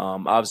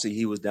 Obviously,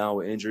 he was down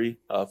with injury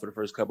for the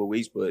first couple of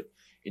weeks, but,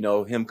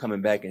 him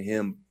coming back and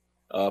him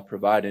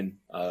providing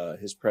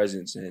his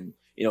presence and,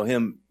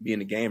 him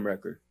being a game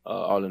wrecker,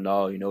 all in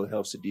all, it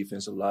helps the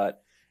defense a lot.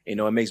 It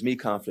makes me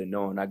confident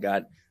knowing I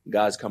got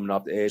guys coming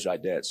off the edge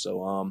like that.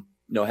 So,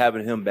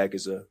 having him back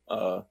is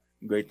a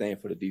great thing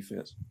for the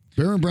defense.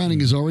 Baron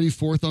Browning is already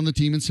 4th on the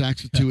team in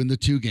sacks with 2 in the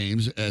 2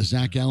 games.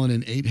 Zach Allen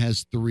in 8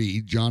 has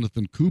 3.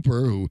 Jonathan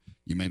Cooper, who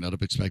you may not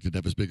have expected to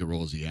have as big a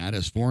role as he had,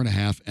 has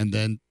 4.5. And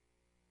then,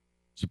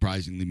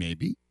 surprisingly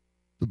maybe,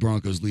 the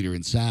Broncos leader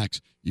in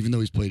sacks, even though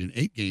he's played in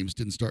 8 games,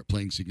 didn't start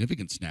playing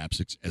significant snaps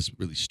as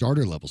really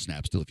starter-level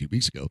snaps till a few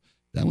weeks ago.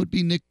 That would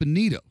be Nick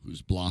Bonito,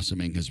 whose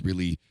blossoming has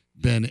really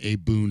been a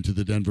boon to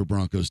the Denver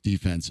Broncos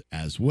defense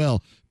as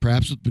well.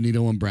 Perhaps with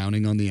Bonito and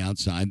Browning on the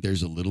outside,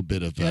 there's a little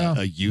bit of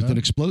a youth and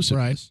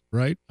explosiveness.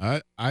 Right.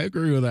 I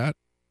agree with that.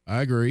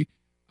 I agree.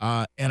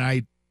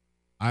 And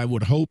I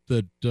would hope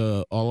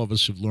that all of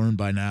us have learned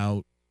by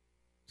now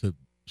to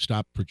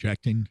stop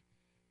projecting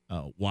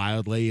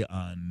wildly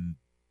on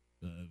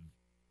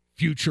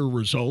future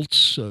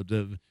results,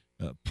 the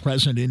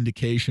present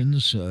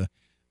indications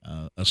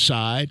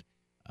aside.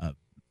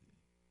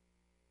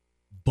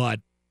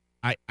 But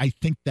I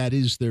think that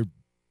is their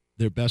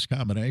their best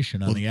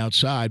combination on the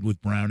outside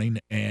with Browning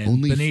and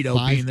only Benito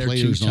 5 being their 2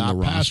 players top on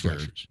the pass roster,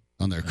 rushers.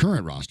 on their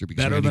current roster,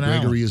 because Better Randy than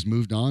Gregory Allen. has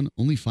moved on.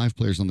 Only 5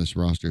 players on this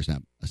roster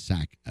have a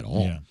sack at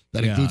all. Yeah.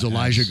 That Yeah, includes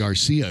Elijah that's-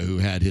 Garcia, who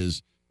had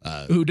his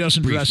Who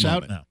doesn't brief dress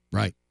moment. out now.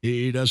 Right.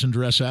 He doesn't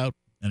dress out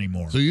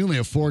anymore. So you only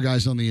have 4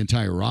 guys on the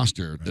entire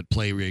roster that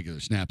play regular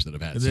snaps that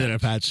have had that sacks.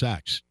 have had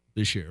sacks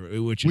this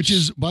year, which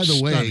is, by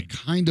the way, stunning.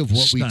 kind of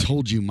what we Stunning.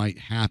 told you might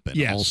happen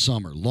Yes. all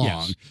summer long,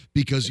 Yes.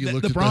 because you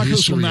looked the at Broncos the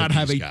history will not of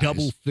have a these guys.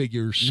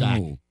 double-figure sack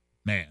No.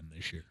 man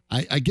this year.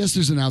 I guess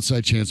there's an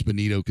outside chance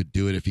Benito could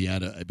do it if he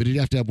had but he'd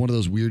have to have one of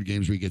those weird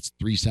games where he gets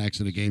 3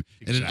 sacks in a game.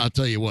 Exactly. And I'll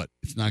tell you what,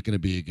 it's not going to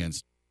be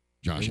against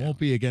Josh It Allen. won't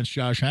be against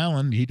Josh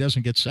Allen. He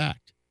doesn't get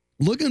sacked.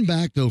 Looking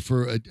back, though,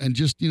 for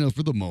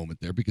the moment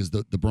there, because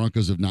the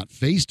Broncos have not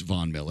faced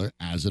Von Miller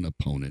as an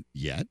opponent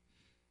yet,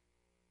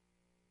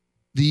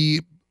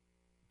 the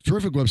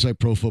terrific website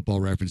Pro Football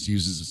Reference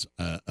uses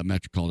a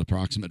metric called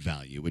approximate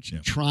value, which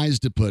tries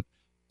to put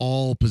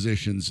all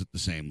positions at the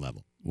same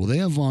level. Well, they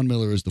have Von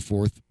Miller as the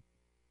 4th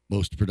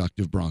most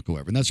productive Bronco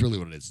ever, and that's really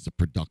what it is. It's a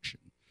production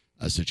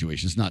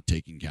situation. It's not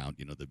taking count,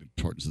 the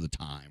importance of the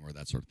time or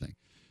that sort of thing.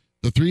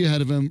 The 3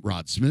 ahead of him,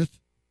 Rod Smith,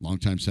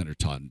 longtime center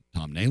Tom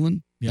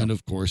Nalen, and,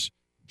 of course,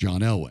 John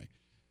Elway.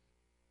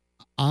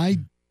 I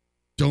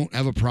don't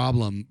have a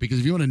problem, because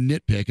if you want to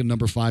nitpick, and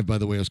number 5, by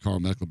the way, is Carl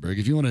Mecklenburg,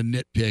 if you want to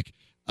nitpick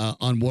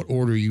on what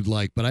order you'd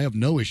like, but I have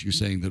no issue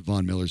saying that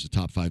Von Miller's a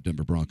top 5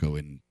 Denver Bronco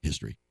in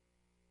history.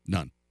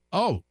 None.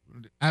 Oh,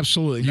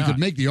 absolutely You not. could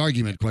make the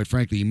argument, quite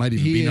frankly, he might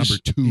even be number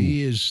 2.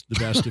 He is the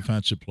best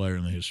defensive player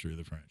in the history of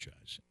the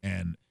franchise.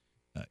 And,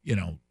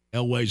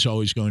 Elway's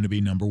always going to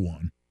be number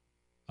 1.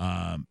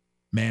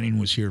 Manning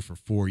was here for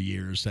 4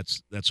 years.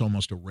 That's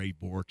almost a Ray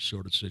Bork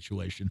sort of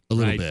situation. A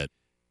little bit.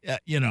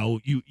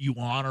 You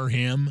honor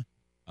him.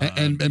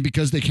 And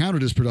because they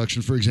counted his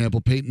production, for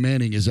example, Peyton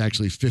Manning is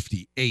actually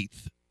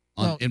 58th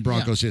in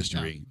Broncos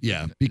history.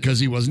 Yeah, because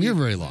he wasn't here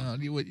very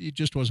long. He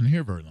just wasn't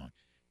here very long.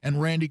 And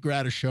Randy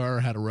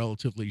Gradishar had a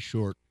relatively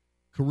short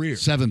career.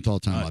 7th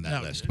all-time on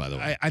that list, by the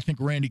way. I think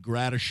Randy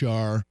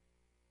Gradishar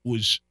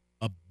was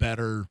a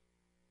better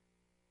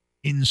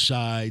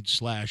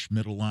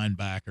inside/middle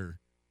linebacker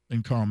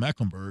than Carl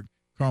Mecklenburg.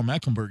 Carl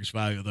Mecklenburg's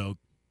value, though,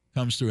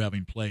 comes through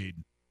having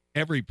played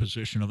every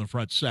position of the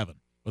front 7,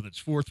 whether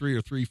it's 4-3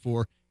 or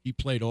 3-4. He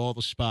played all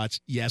the spots,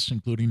 yes,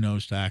 including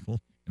nose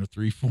tackle in a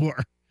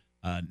 3-4.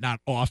 Not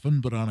often,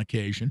 but on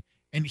occasion.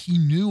 And he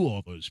knew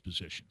all those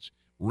positions.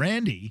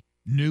 Randy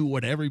knew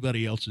what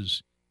everybody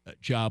else's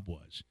job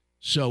was.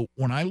 So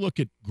when I look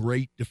at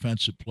great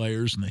defensive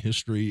players in the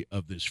history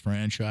of this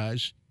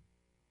franchise,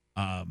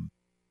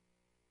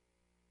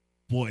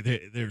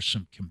 there's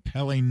some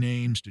compelling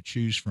names to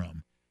choose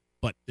from,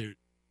 but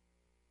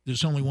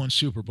there's only one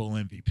Super Bowl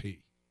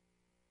MVP,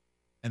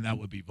 and that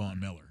would be Von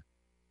Miller.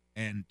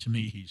 And to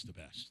me, he's the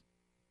best.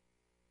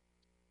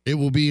 It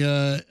will be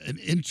an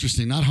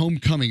interesting, not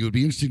homecoming. It would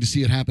be interesting to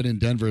see it happen in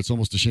Denver. It's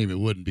almost a shame it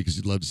wouldn't, because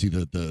you'd love to see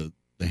the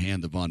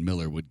hand that Von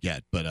Miller would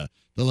get. But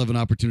they'll have an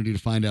opportunity to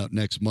find out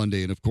next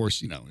Monday. And, of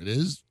course, it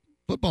is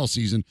football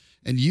season,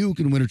 and you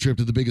can win a trip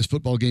to the biggest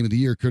football game of the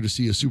year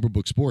courtesy of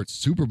Superbook Sports.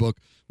 Superbook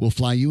will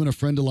fly you and a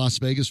friend to Las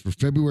Vegas for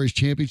February's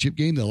championship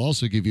game. They'll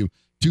also give you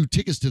 2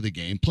 tickets to the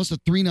game, plus a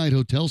 3-night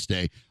hotel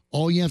stay.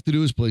 All you have to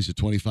do is place a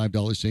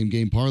 $25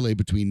 same-game parlay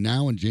between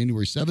now and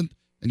January 7th,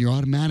 and you're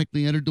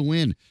automatically entered to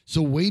win.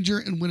 So wager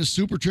and win a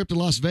super trip to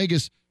Las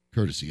Vegas,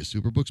 courtesy of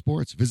Superbook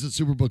Sports. Visit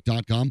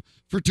superbook.com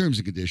for terms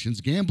and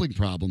conditions. Gambling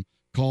problem?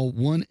 Call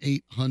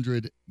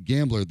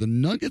 1-800-GAMBLER. The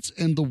Nuggets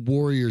and the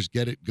Warriors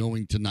get it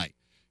going tonight.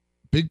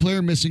 Big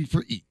player missing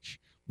for each.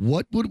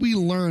 What would we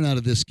learn out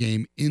of this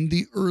game in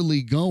the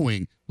early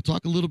going? We'll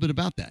talk a little bit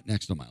about that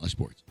next on Mile High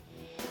Sports.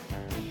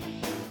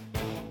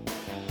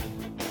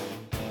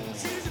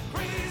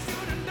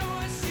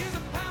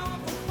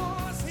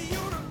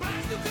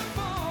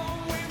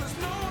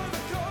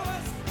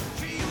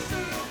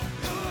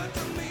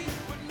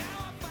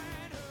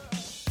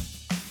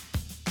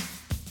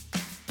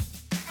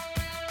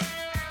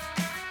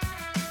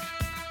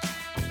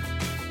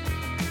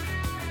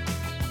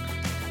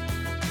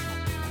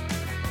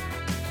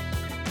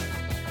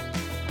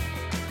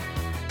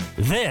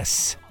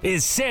 This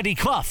is Sandy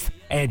Clough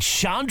and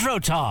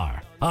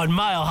Chandrotar on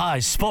Mile High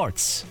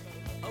Sports.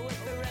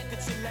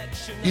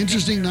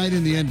 Interesting night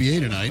in the NBA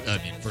tonight.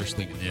 First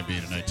thing in the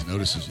NBA tonight to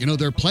notice is,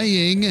 they're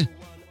playing,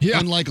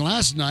 unlike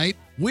last night.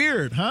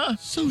 Weird, huh?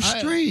 So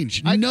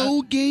strange.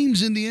 No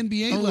games in the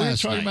NBA last night. We were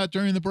talking about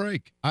during the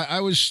break. I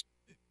was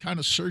kind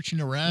of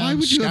searching around, Why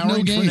would you have no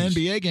scouring for an games?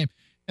 NBA game,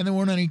 and there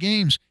weren't any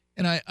games.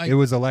 And It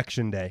was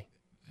election day.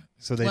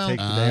 So they take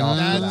the day off.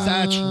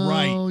 That's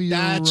right.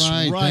 That's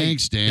right.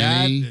 Thanks,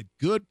 Danny.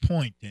 Good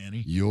point,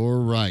 Danny. You're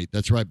right.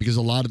 That's right, because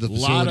a lot of the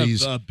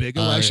facilities, a lot of big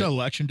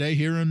election day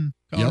here in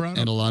Colorado. Yep,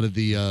 and a lot of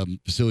the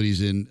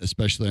facilities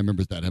especially I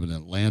remember that happened in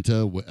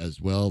Atlanta as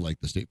well, like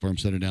the State Farm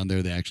Center down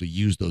there. They actually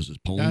use those as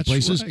polling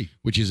places, right.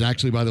 which is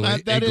actually, by the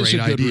way, that a is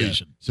great a good idea.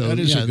 reason. So that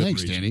is a good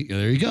thanks, reason. Danny.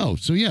 There you go.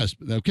 So yes,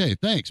 okay,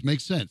 thanks.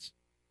 Makes sense.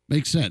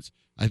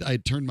 I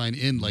turned mine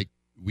in like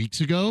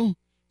weeks ago.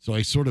 So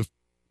I sort of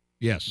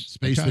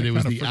spaced that it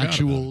was the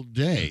actual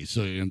day.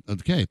 So,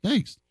 okay,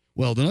 thanks.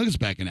 Well, the Nuggets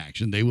back in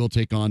action. They will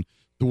take on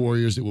the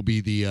Warriors. It will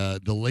be the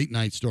late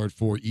night start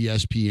for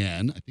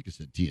ESPN. I think I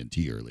said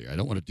TNT earlier. I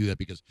don't want to do that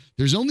because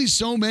there's only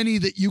so many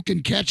that you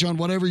can catch on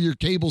whatever your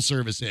cable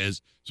service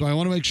is. So I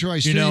want to make sure I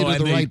steer you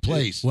to the right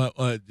place. Well,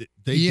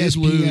 they did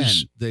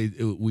lose.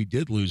 We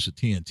did lose a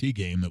TNT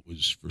game that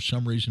was for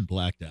some reason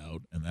blacked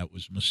out, and that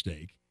was a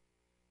mistake.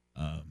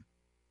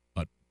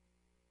 But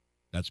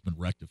that's been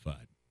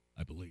rectified,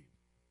 I believe.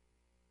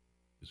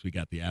 Because we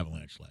got the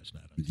Avalanche last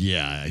night.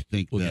 Yeah, I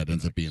think that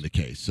ends up being the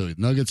case. So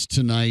Nuggets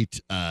tonight,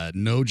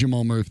 no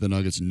Jamal Murray for the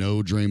Nuggets,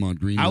 no Draymond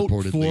Green out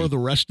reportedly. for the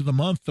rest of the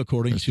month,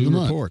 according to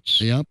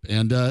reports. Yep,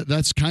 and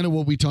that's kind of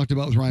what we talked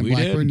about with Ryan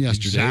Blackburn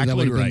yesterday. Exactly that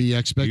would have right. been the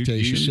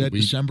expectation. You said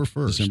December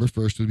 1st. December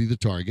 1st would be the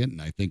target,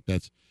 and I think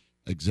that's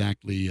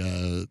exactly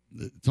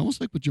it's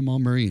almost like with Jamal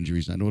Murray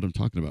injuries. I know what I'm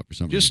talking about for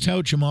some reason. Just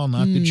tell Jamal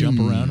not to jump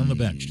around on the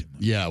bench too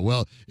much. Yeah,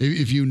 well,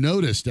 if you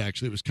noticed,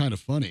 actually, it was kind of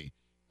funny.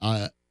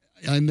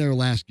 In their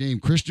last game,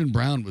 Christian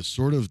Brown was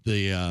sort of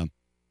the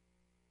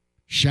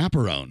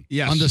chaperone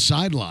on the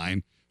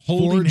sideline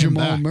for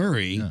Jamal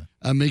Murray,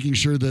 making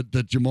sure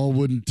that Jamal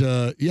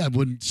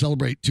wouldn't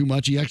celebrate too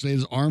much. He actually had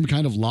his arm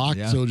kind of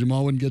locked so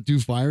Jamal wouldn't get too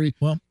fiery.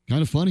 Well,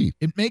 kind of funny.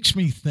 It makes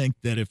me think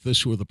that if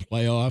this were the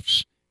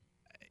playoffs,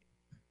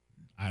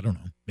 I don't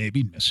know,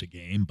 maybe miss a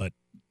game, but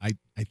I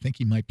think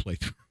he might play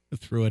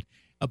through it.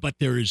 But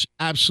there is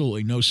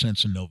absolutely no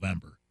sense in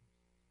November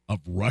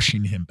of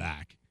rushing him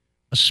back.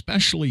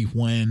 Especially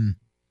when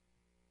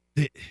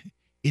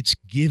it's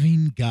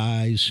giving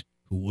guys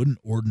who wouldn't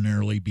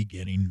ordinarily be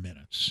getting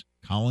minutes,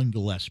 Colin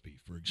Gillespie,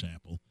 for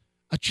example,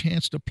 a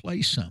chance to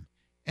play some.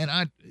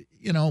 And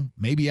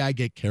maybe I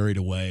get carried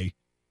away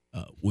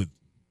with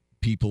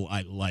people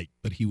I like,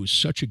 but he was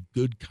such a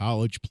good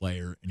college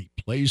player and he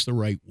plays the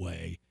right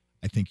way.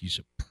 I think he's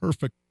a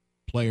perfect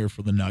player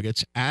for the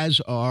Nuggets, as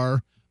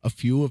are a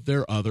few of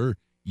their other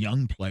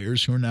young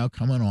players who are now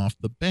coming off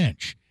the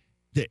bench.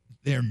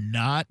 They're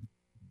not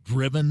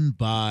driven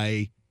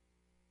by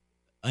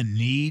a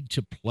need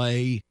to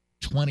play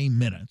 20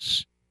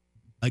 minutes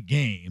a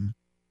game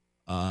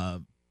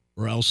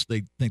or else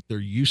they think they're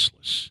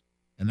useless.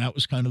 And that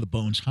was kind of the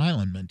Bones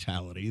Highland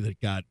mentality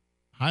that got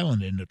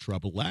Highland into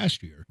trouble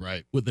last year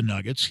with the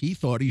Nuggets. He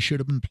thought he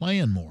should have been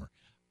playing more.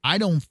 I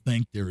don't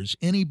think there is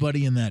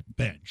anybody in that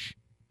bench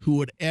who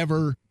would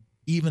ever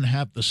even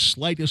have the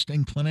slightest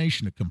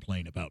inclination to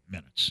complain about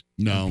minutes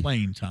and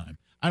playing time.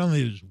 I don't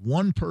think there's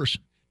one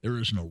person. There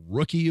isn't a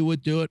rookie who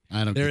would do it.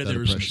 I don't. There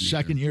isn't a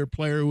second-year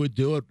player who would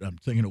do it. I'm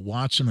thinking of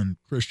Watson and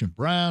Christian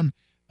Brown.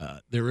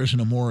 There isn't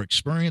a more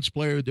experienced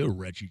player who would do it.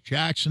 Reggie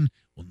Jackson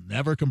will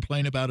never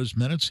complain about his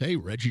minutes. Hey,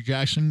 Reggie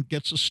Jackson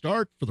gets a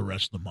start for the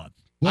rest of the month.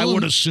 Well, I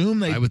would assume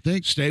they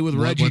stay with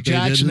Reggie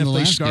Jackson if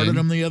they started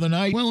him the other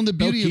night. Well, and the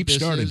beauty of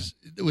this is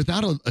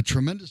without a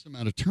tremendous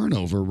amount of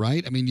turnover,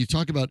 right? I mean, you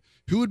talk about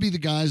who would be the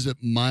guys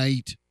that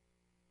might,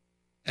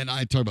 and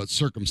I talk about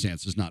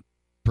circumstances, not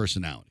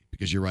personality.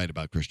 Because you're right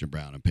about Christian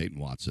Brown and Peyton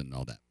Watson and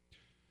all that.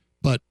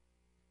 But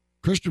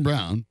Christian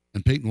Brown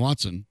and Peyton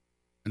Watson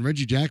and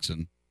Reggie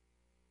Jackson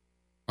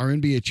are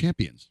NBA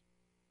champions.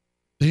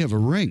 They have a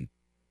ring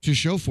to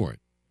show for it.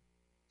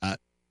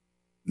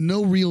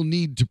 No real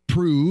need to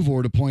prove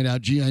or to point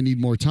out, gee, I need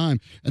more time.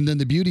 And then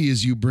the beauty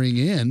is you bring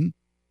in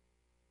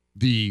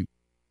the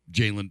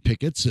Jalen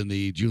Pickett's and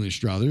the Julian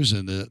Strouthers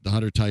and the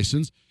Hunter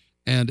Tysons,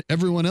 and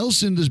everyone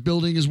else in this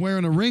building is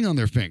wearing a ring on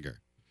their finger.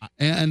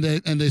 And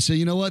they say,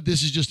 you know what?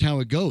 This is just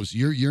how it goes.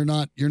 You're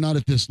not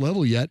at this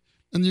level yet,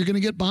 and you're going to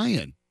get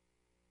buy-in.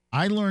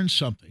 I learned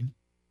something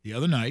the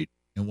other night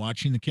in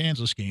watching the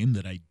Kansas game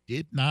that I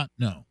did not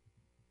know.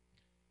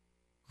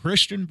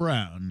 Christian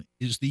Brown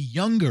is the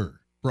younger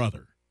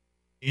brother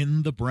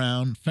in the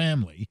Brown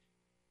family.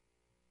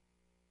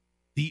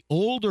 The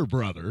older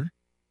brother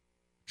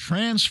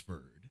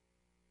transferred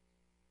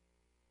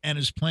and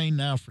is playing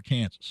now for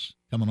Kansas,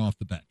 coming off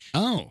the bench.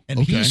 Oh, and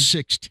he's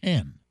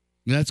 6'10".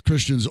 That's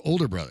Christian's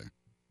older brother.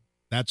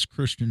 That's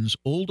Christian's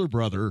older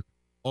brother,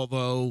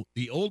 although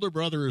the older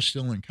brother is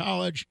still in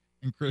college,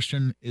 and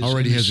Christian is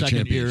already in has his a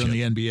second year in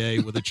the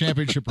NBA with a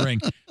championship ring.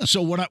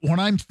 So what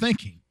I'm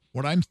thinking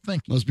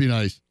must be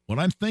nice. What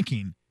I'm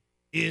thinking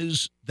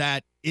is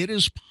that it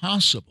is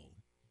possible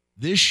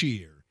this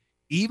year,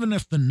 even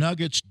if the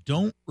Nuggets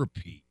don't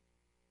repeat,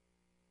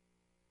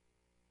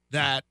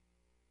 that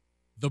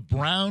the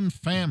Brown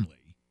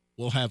family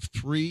will have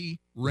 3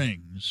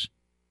 rings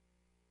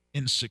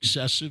in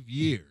successive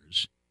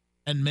years,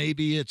 and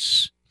maybe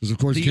it's because, of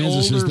course,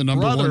 Kansas is the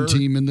number 1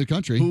 team in the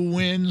country who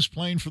wins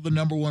playing for the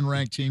number 1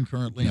 ranked team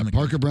currently in the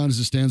Parker country. Brown, as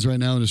it stands right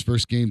now in his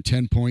first game,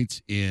 10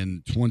 points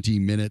in 20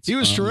 minutes. He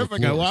was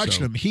terrific. I watched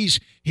him. He's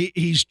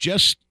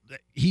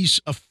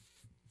a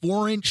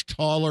 4-inch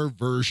taller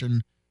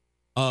version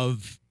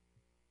of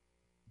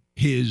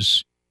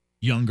his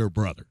younger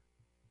brother.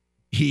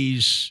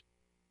 He's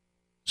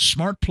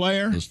smart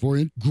player. Those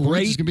 4-inch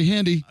points can be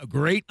handy.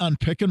 Great on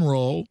pick and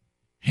roll.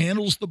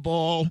 Handles the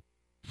ball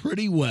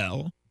pretty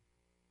well.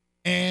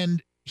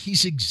 And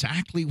he's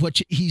exactly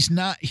what he's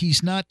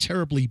not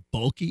terribly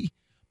bulky,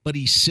 but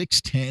he's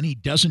 6'10". He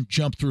doesn't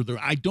jump through the.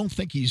 I don't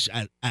think he's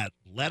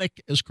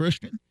athletic as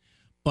Christian,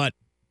 but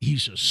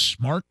he's a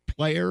smart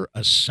player,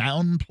 a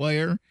sound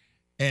player,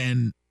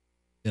 and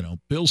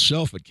Bill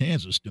Self at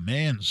Kansas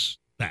demands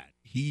that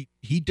he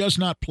does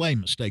not play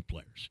mistake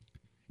players,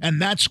 and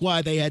that's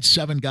why they had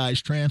 7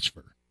 guys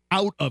transfer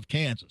out of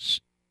Kansas.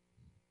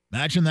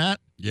 Imagine that.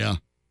 Yeah.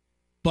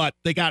 But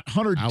they got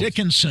Hunter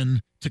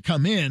Dickinson to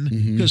come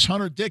in because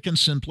Hunter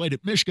Dickinson played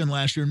at Michigan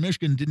last year, and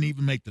Michigan didn't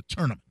even make the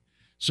tournament.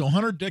 So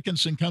Hunter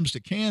Dickinson comes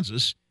to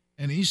Kansas,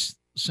 and he's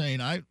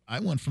saying, I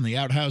went from the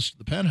outhouse to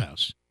the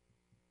penthouse.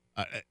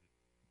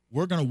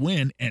 We're going to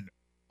win, and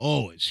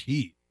is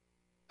he,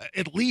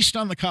 at least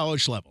on the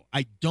college level.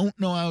 I don't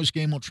know how his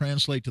game will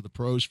translate to the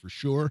pros for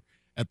sure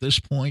at this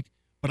point,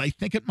 but I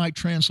think it might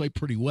translate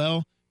pretty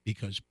well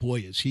because,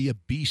 boy, is he a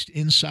beast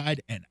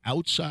inside and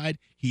outside.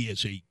 He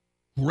is a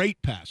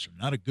great passer,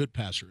 not a good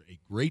passer, a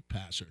great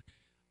passer.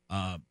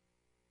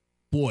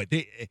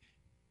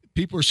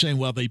 People are saying,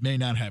 well, they may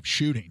not have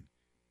shooting.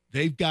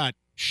 They've got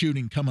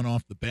shooting coming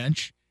off the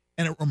bench,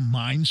 and it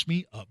reminds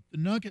me of the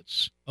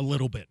Nuggets a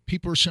little bit.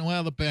 People are saying,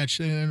 well, the bench,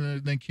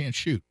 they can't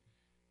shoot.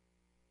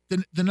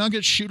 The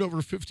Nuggets shoot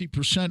over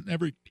 50% in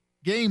every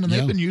game, and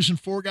they've been using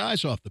 4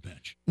 guys off the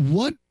bench.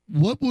 What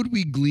would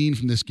we glean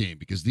from this game?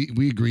 Because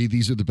we agree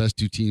these are the best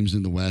 2 teams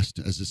in the West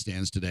as it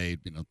stands today.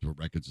 The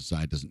records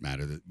aside, doesn't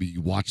matter.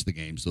 You watch the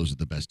games; those are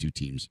the best 2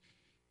 teams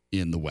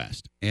in the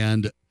West.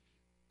 And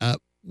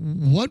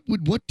what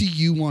do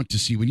you want to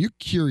see when you're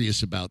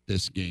curious about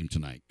this game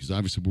tonight? Because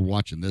obviously we're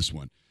watching this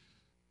one.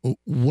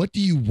 What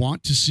do you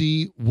want to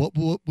see? What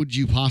would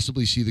you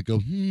possibly see that go?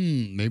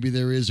 Maybe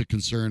there is a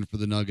concern for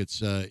the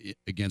Nuggets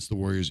against the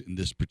Warriors in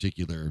this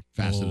particular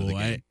facet of the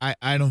game.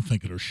 I don't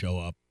think it'll show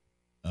up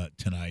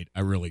tonight.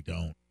 I really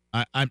don't.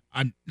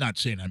 I'm not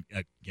saying I'm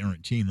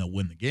guaranteeing they'll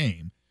win the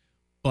game,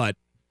 but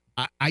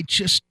I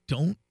just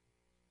don't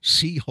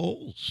see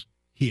holes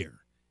here.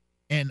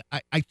 And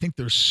I think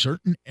there's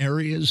certain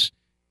areas,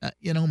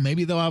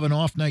 maybe they'll have an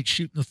off night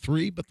shooting the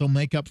 3, but they'll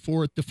make up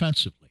for it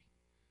defensively.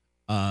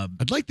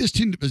 I'd like this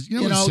team to,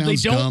 they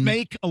don't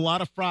make a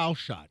lot of foul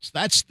shots.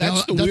 That's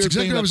weird exactly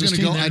thing where I was going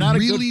to go. I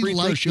really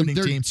like them.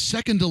 They're team,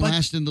 second to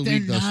last in the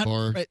league thus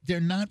far. They're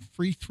not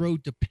free throw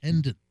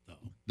dependent, though.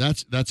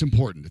 That's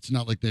important. It's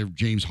not like they're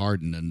James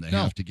Harden and they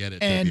have to get it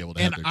to be able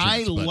to have their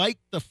chance. And I like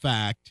the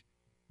fact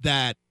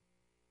that,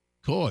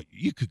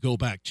 you could go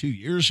back 2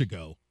 years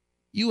ago.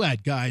 You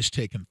had guys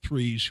taking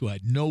threes who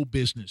had no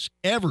business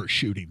ever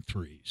shooting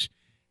threes.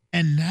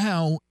 And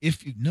now,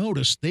 if you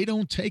notice, they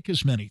don't take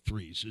as many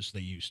threes as they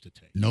used to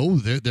take. No,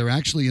 they're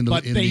actually in the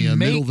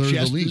middle third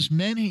of the league. As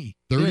many.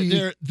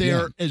 30,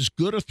 they're as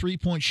good a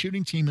 3-point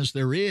shooting team as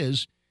there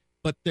is,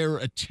 but their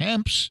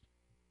attempts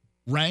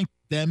rank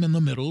them in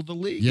the middle of the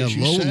league. Yeah,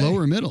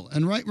 lower middle.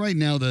 And right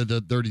now the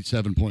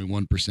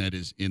 37.1%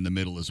 is in the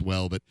middle as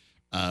well, but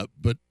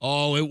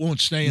it won't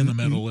stay in the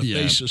middle if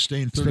they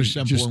sustain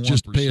 37.1%.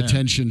 Just pay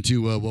attention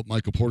to what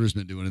Michael Porter's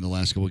been doing in the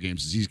last couple of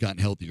games. As he's gotten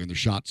healthier and their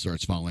shot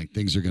starts falling,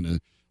 things are going to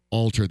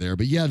alter there.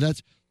 But yeah,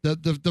 that's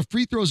the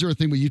free throws are a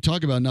thing. When you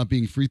talk about not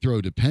being free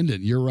throw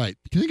dependent, you're right.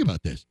 Think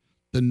about this: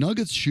 the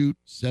Nuggets shoot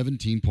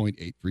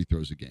 17.8 free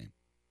throws a game.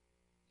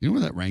 You know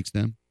where that ranks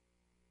them?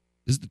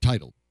 This is the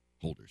title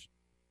holders.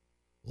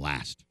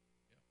 Last,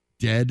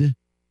 dead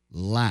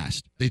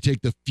last. They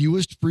take the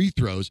fewest free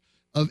throws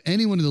of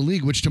anyone in the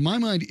league, which to my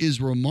mind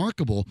is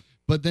remarkable.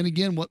 But then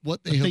again,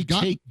 what they have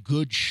got, take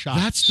good shots.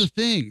 That's the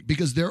thing,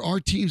 because there are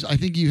teams, I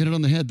think you hit it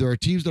on the head, there are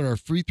teams that are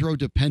free throw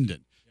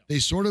dependent. They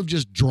sort of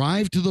just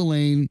drive to the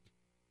lane,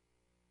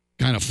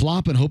 kind of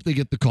flop and hope they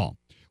get the call.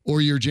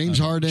 Or you're James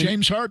Harden.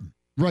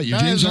 Right, you're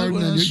James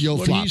Harden and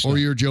you'll flop. Or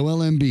you're Joel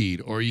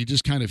Embiid. Or you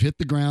just kind of hit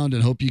the ground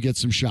and hope you get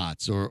some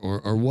shots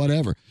or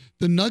whatever.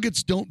 The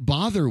Nuggets don't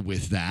bother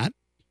with that.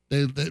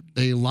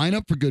 They line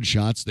up for good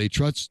shots. They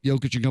trust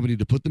Jokic and company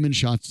to put them in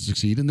shots to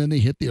succeed, and then they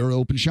hit the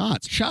open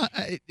shots.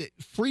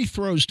 Free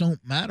throws don't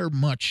matter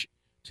much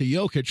to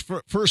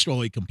Jokic. First of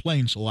all, he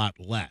complains a lot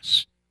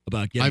less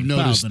about getting fouled.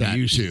 I've noticed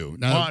that too.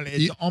 Now,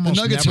 the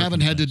Nuggets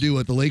haven't had to do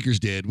what the Lakers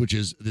did, which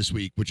is this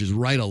week, which is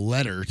write a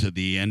letter to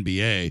the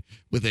NBA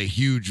with a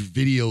huge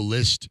video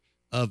list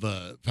of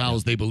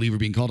fouls they believe are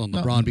being called on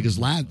LeBron, because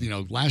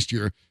last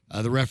year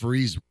the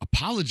referees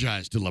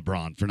apologized to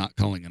LeBron for not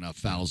calling enough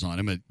fouls on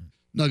him.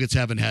 Nuggets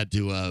haven't had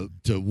to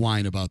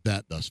whine about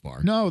that thus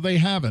far. No, they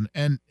haven't.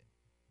 And,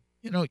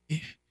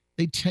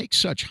 they take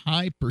such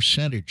high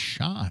percentage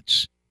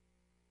shots.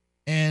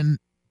 And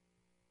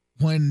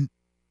when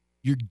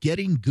you're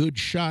getting good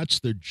shots,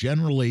 they're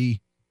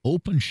generally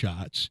open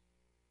shots,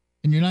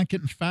 and you're not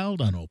getting fouled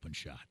on open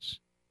shots.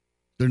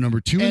 They're number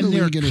 2 in the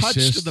league in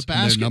assists, the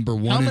basket. And they're number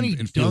 1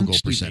 in field goal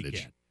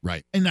percentage.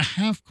 Right. In the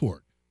half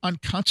court on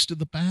cuts to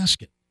the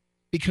basket,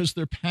 because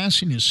their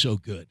passing is so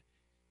good.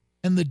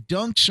 And the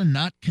dunks are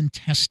not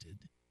contested,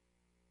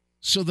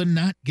 so they're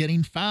not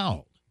getting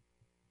fouled.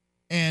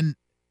 And,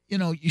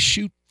 you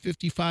shoot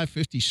 55,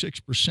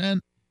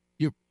 56%,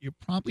 you're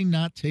probably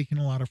not taking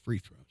a lot of free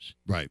throws.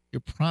 Right.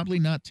 You're probably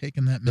not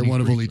taking that many. They're one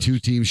of free only throws.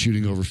 2 teams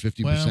shooting over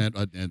 50%.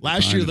 Well, at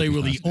last year they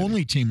were the fascinating.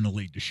 only team in the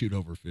league to shoot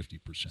over 50%.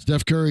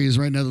 Steph Curry is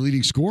right now the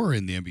leading scorer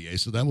in the NBA,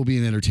 so that will be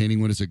an entertaining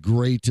one. It's a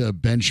great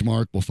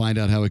benchmark. We'll find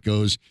out how it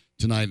goes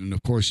tonight, and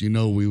of course, we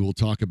will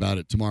talk about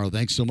it tomorrow.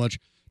 Thanks so much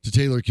to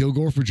Taylor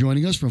Kilgore for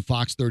joining us from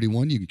Fox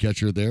 31. You can catch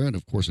her there, and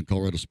of course, on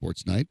Colorado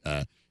Sports Night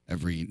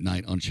every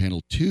night on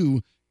Channel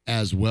 2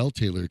 as well.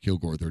 Taylor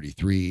Kilgore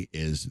 33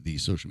 is the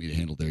social media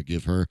handle there.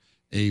 Give her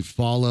a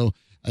follow.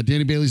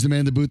 Danny Bailey's the man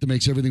in the booth that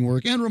makes everything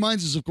work and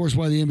reminds us, of course,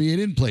 why the NBA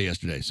didn't play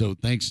yesterday. So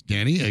thanks,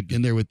 Danny,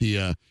 in there with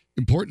the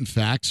important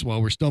facts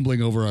while we're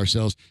stumbling over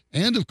ourselves.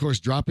 And, of course,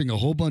 dropping a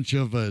whole bunch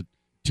of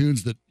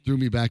tunes that threw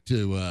me back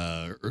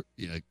to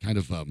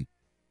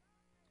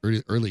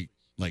early,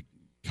 like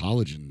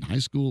college and high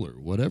school or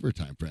whatever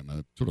time frame.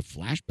 I sort of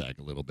flashback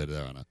a little bit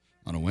there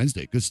on a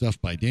Wednesday. Good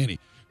stuff by Danny.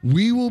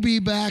 We will be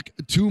back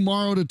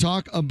tomorrow to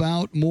talk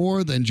about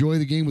more. Enjoy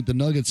the game with the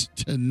Nuggets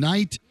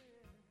tonight.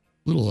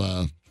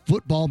 Little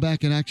football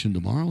back in action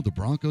tomorrow. The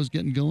Broncos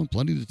getting going.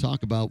 Plenty to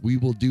talk about. We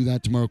will do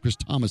that tomorrow. Chris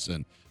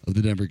Thomason of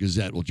the Denver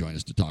Gazette will join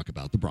us to talk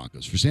about the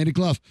Broncos. For Sandy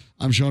Clough,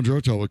 I'm Sean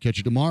Droto. We'll catch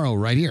you tomorrow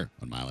right here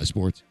on Mile High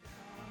Sports.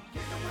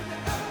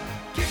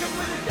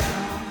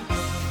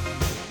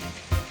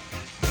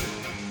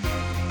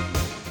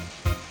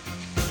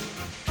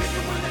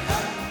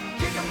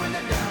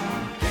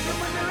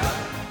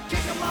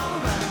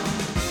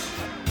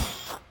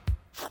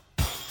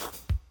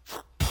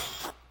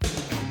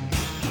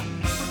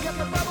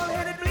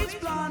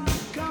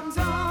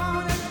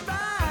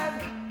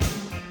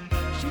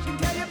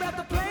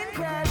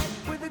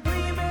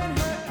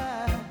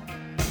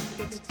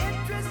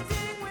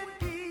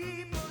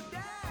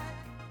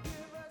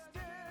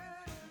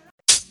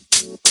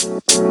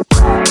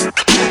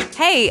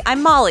 Hey,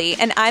 I'm Molly,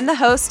 and I'm the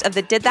host of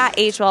the Did That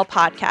Age Well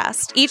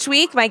podcast. Each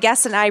week, my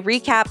guests and I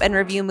recap and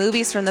review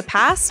movies from the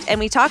past, and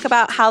we talk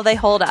about how they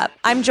hold up.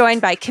 I'm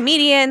joined by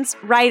comedians,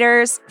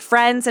 writers,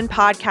 friends, and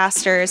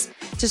podcasters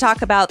to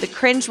talk about the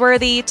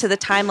cringeworthy to the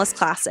timeless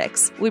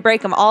classics. We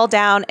break them all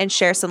down and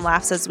share some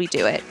laughs as we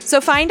do it.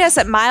 So find us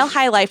at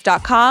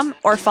milehighlife.com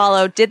or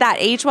follow Did That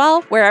Age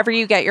Well wherever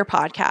you get your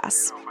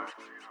podcasts.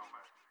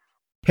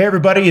 Hey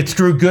everybody, it's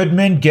Drew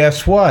Goodman.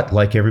 Guess what?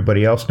 Like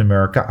everybody else in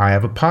America, I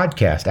have a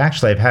podcast.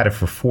 Actually, I've had it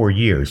for 4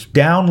 years.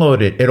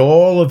 Download it at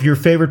all of your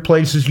favorite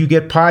places you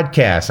get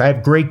podcasts. I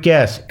have great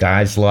guests.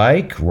 Guys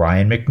like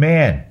Ryan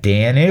McMahon,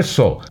 Dan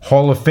Issel,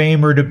 Hall of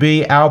Famer to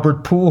be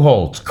Albert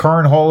Pujols,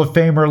 current Hall of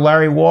Famer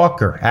Larry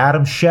Walker,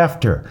 Adam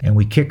Schefter. And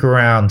we kick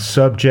around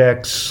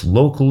subjects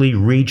locally,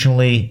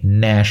 regionally,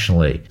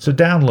 nationally. So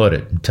download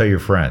it and tell your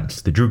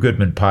friends. The Drew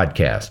Goodman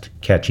Podcast.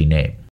 Catchy name.